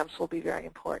programs will be very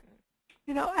important.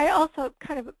 I also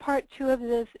kind of part two of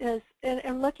this is,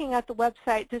 in looking at the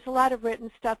website, there's a lot of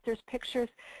written stuff, there's pictures.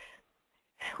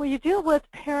 When you deal with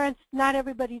parents, not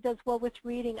everybody does well with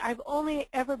reading. I've only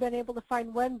ever been able to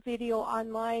find one video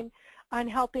online on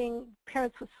helping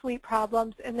parents with sleep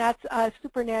problems, and that's a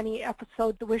Super Nanny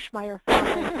episode, The Wishmeyer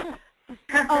Family.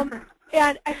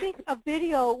 And I think a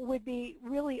video would be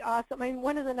really awesome. I mean,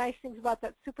 one of the nice things about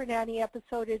that Super Nanny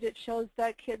episode is it shows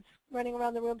that kids running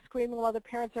around the room screaming while the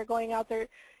parents are going out there,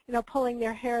 you know, pulling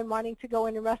their hair and wanting to go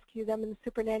in and rescue them, and the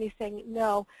Super Nanny saying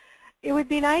no. It would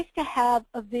be nice to have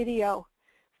a video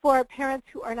for parents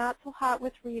who are not so hot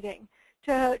with reading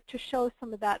to show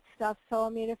some of that stuff. So, I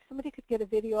mean, if somebody could get a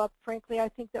video up, frankly, I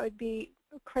think that would be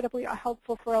incredibly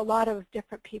helpful for a lot of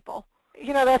different people.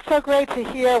 You know, that's so great to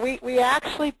hear. We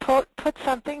actually put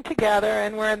something together,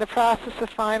 and we're in the process of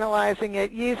finalizing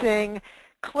it using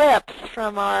clips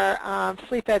from our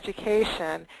sleep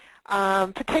education,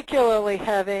 particularly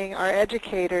having our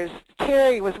educators.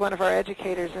 Terry was one of our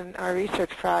educators in our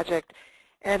research project,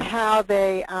 and how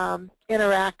they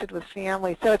interacted with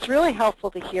families. So it's really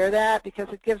helpful to hear that because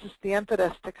it gives us the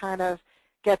impetus to kind of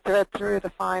get through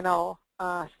the final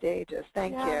stages.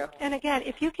 Thank you. And again,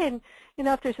 if you can, you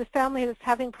know, if there's a family that's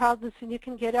having problems and you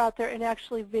can get out there and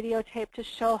actually videotape to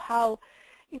show how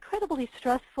incredibly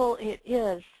stressful it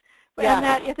is. Yes. And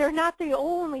that if they're not the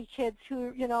only kids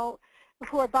who, you know,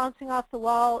 who are bouncing off the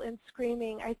wall and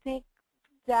screaming, I think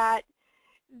that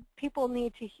people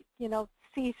need to, you know,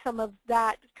 see some of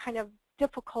that kind of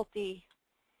difficulty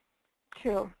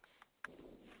too.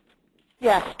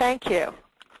 Yes, thank you.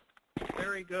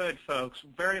 Very good, folks.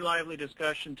 Very lively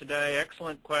discussion today.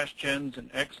 Excellent questions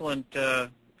and excellent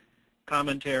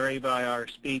commentary by our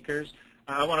speakers.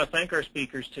 I want to thank our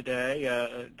speakers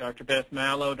today, Dr. Beth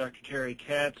Malow, Dr. Terry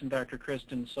Katz, and Dr.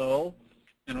 Kristin Sohl.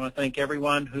 And I want to thank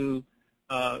everyone who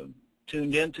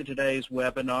tuned into today's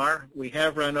webinar. We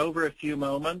have run over a few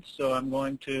moments, so I'm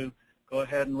going to go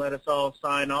ahead and let us all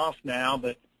sign off now,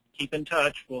 but keep in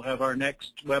touch. We'll have our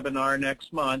next webinar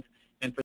next month.